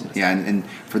 That's awesome. Yeah, and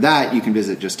for that, you can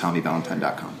visit just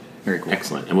TommyValentine.com. Very cool.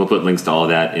 Excellent. And we'll put links to all of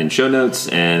that in show notes,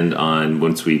 and on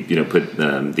once we put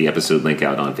the episode link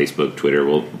out on Facebook, Twitter,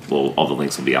 we'll all the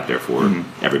links will be out there for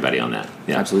everybody on that.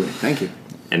 Yeah, absolutely. Thank you.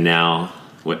 And now,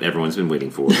 what everyone's been waiting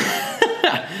for.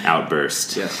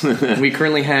 Outburst. Yes. We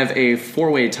currently have a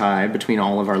 4-way tie between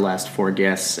all of our last 4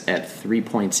 guests at 3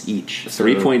 points each.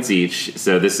 3 points each.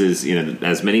 So this is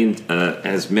as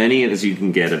many as you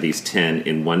can get of these 10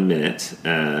 in 1 minute.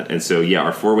 And so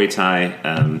our 4-way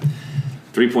tie.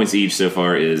 3 points each so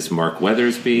far is Mark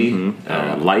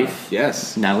Weathersby, Life.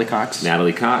 Yes. Natalie Cox.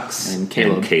 And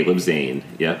Caleb Zane.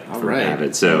 Yep. All right.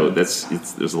 Avid. So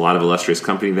there's a lot of illustrious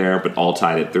company there, but all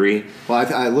tied at 3.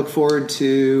 Well, I look forward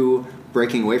to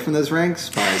breaking away from those ranks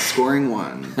by scoring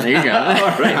 1. There you go.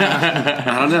 All right.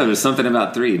 I don't know. There's something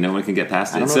about 3. No one can get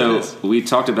past it. So we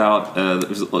talked about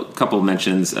there's a couple of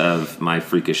mentions of my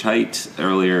freakish height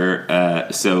earlier.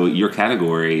 So your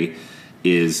category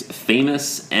is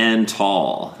Famous and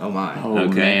Tall. Oh my! Oh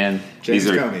man, James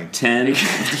These are Comey. 10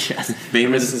 yes.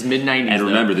 famous. This is mid-90s, and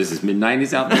remember, this is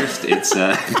mid-90s outburst. It's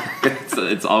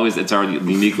it's our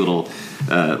unique little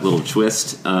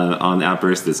twist on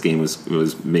Outburst. This game was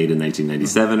made in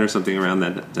 1997 or something around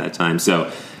that time.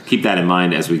 So keep that in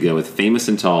mind as we go with Famous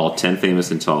and Tall. 10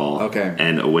 Famous and Tall. Okay,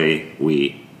 and away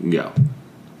we go.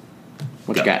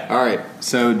 What you got? All right.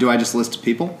 So do I just list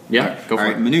people? Yeah, go for it.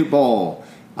 All right. Manute Bol.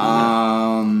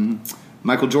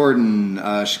 Michael Jordan,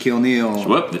 Shaquille O'Neal.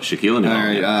 Shaquille O'Neal.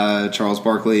 All right, Charles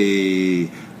Barkley.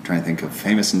 I'm trying to think of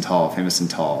Famous and Tall. I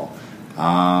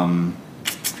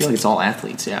feel like it's all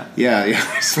athletes, yeah. Yeah.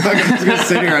 So I'm just going to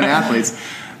sit here on athletes.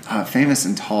 Famous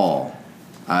and Tall.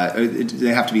 Do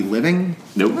they have to be living?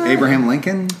 Nope. Abraham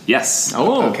Lincoln? Yes.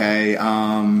 Oh. Okay.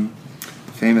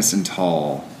 Famous and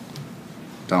Tall.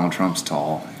 Donald Trump's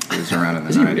tall. He was around in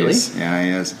the 90s. He really? Yeah, he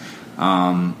is.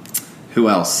 Who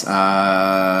else? We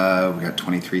got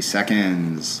 23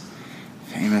 seconds.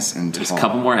 Famous and tall. There's a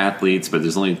couple more athletes, but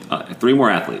there's only 3 more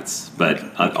athletes, but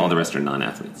Okay. all the rest are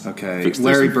non-athletes. Okay. There's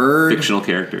Larry some Bird. Fictional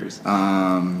characters.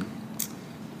 Larry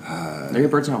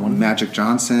Bird's not one of them. Magic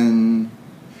Johnson.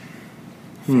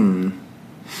 I'm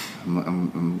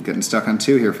getting stuck on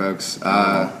 2 here, folks.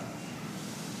 No,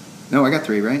 I got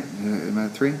 3, right? Am I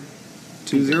at 3?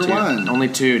 2, 0, 1. Only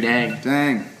 2, dang.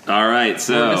 Dang. All right,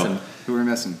 so Who are we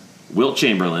missing? Wilt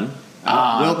Chamberlain.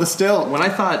 Will the Still. When I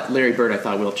thought Larry Bird, I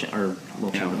thought Will Chamberlain.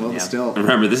 Will the Still.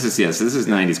 Remember, this is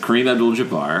 90s. Kareem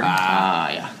Abdul-Jabbar.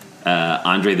 Yeah.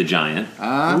 Andre the Giant.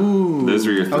 Those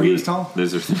are your 3. Oh, he was tall?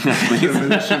 Those are 3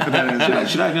 athletes. Should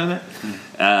I have known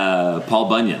that? Paul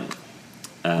Bunyan.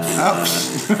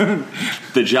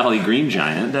 The Jolly Green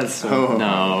Giant. That's so...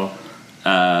 No.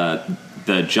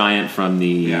 The giant from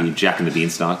the Jack and the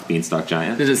Beanstalk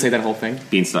Giant. Does it say that whole thing?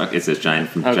 Beanstalk. It says giant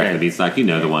from Jack and the Beanstalk. You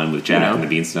know the one with Jack and the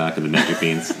Beanstalk and the magic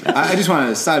beans. I just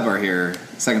want to sidebar here.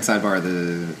 Second sidebar of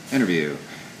the interview.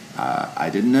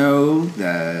 I didn't know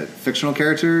that fictional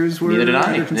characters were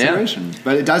under consideration.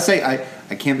 But it does say, I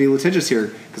can't be litigious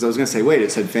here, because I was going to say, wait,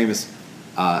 it said famous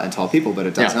and tall people, but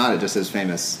it does not. It just says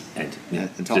famous and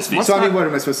tall. So I mean, what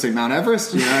am I supposed to say? Mount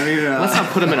Everest? You know what I mean? Let's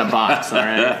not put them in a box, all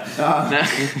right?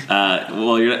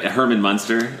 Well, you're Herman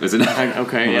Munster was an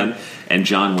okay, one, and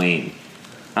John Wayne.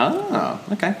 Oh,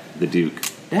 okay. The Duke.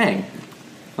 Dang.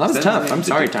 Well, that was tough. I'm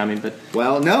sorry, Tommy, but...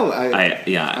 Well, no.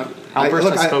 Outburst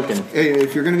has spoken.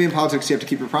 If you're going to be in politics, you have to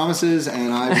keep your promises,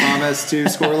 and I promised to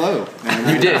score low.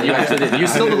 You did. You actually did. You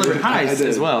still delivered highs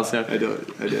as well. So I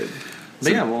did.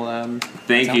 But yeah, well,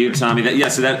 thank you, Tommy.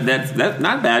 So that's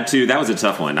not bad too. That was a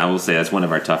tough one. I will say that's one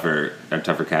of our tougher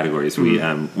categories.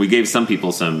 Mm-hmm. We gave some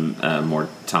people some more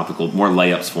topical, more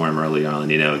layups for them early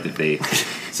on. You know that they.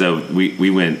 So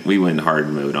we went hard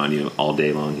mode on you all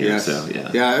day long here. Yes. So yeah.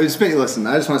 Yeah. Listen,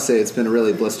 I just want to say it's been a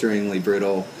really blisteringly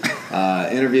brutal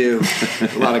interview.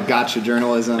 A lot of gotcha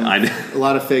journalism. A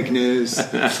lot of fake news.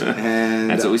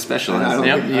 And that's what we specialize in.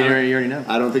 Yep, you already know.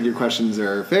 I don't think your questions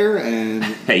are fair. And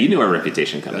hey, you knew our reputation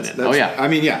coming in. Oh yeah. I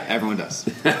mean, yeah, everyone does.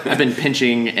 I've been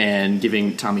pinching and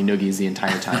giving Tommy noogies the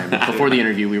entire time. Before the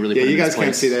interview, we really put you him in guys his place.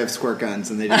 can't see they have squirt guns,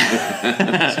 and they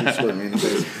just squirt me in the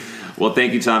face. Well,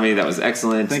 thank you, Tommy. That was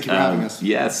excellent. Thank you for having us.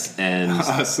 Yes, and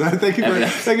thank you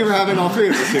for having all 3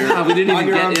 of us here. We didn't on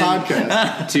even your own get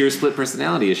podcast to your split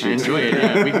personality issue. I enjoy it.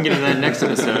 Yeah. We can get into that next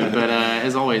episode. But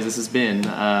as always, this has been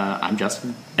I'm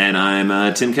Justin, and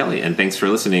I'm Tim Kelly, and thanks for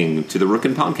listening to the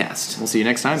Rookin' Podcast. We'll see you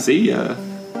next time. See ya.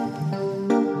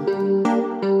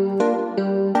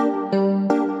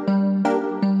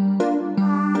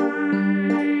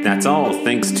 That's all.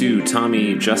 Thanks to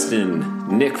Tommy,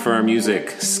 Justin, Nick for our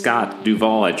music, Scott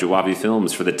Duvall at Jawabi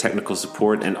Films for the technical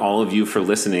support, and all of you for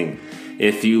listening.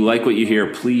 If you like what you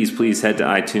hear, please head to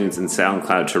iTunes and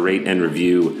SoundCloud to rate and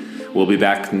review. We'll be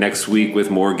back next week with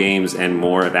more games and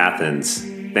more of Athens.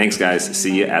 Thanks, guys.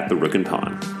 See you at the Rookin'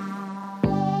 Pond.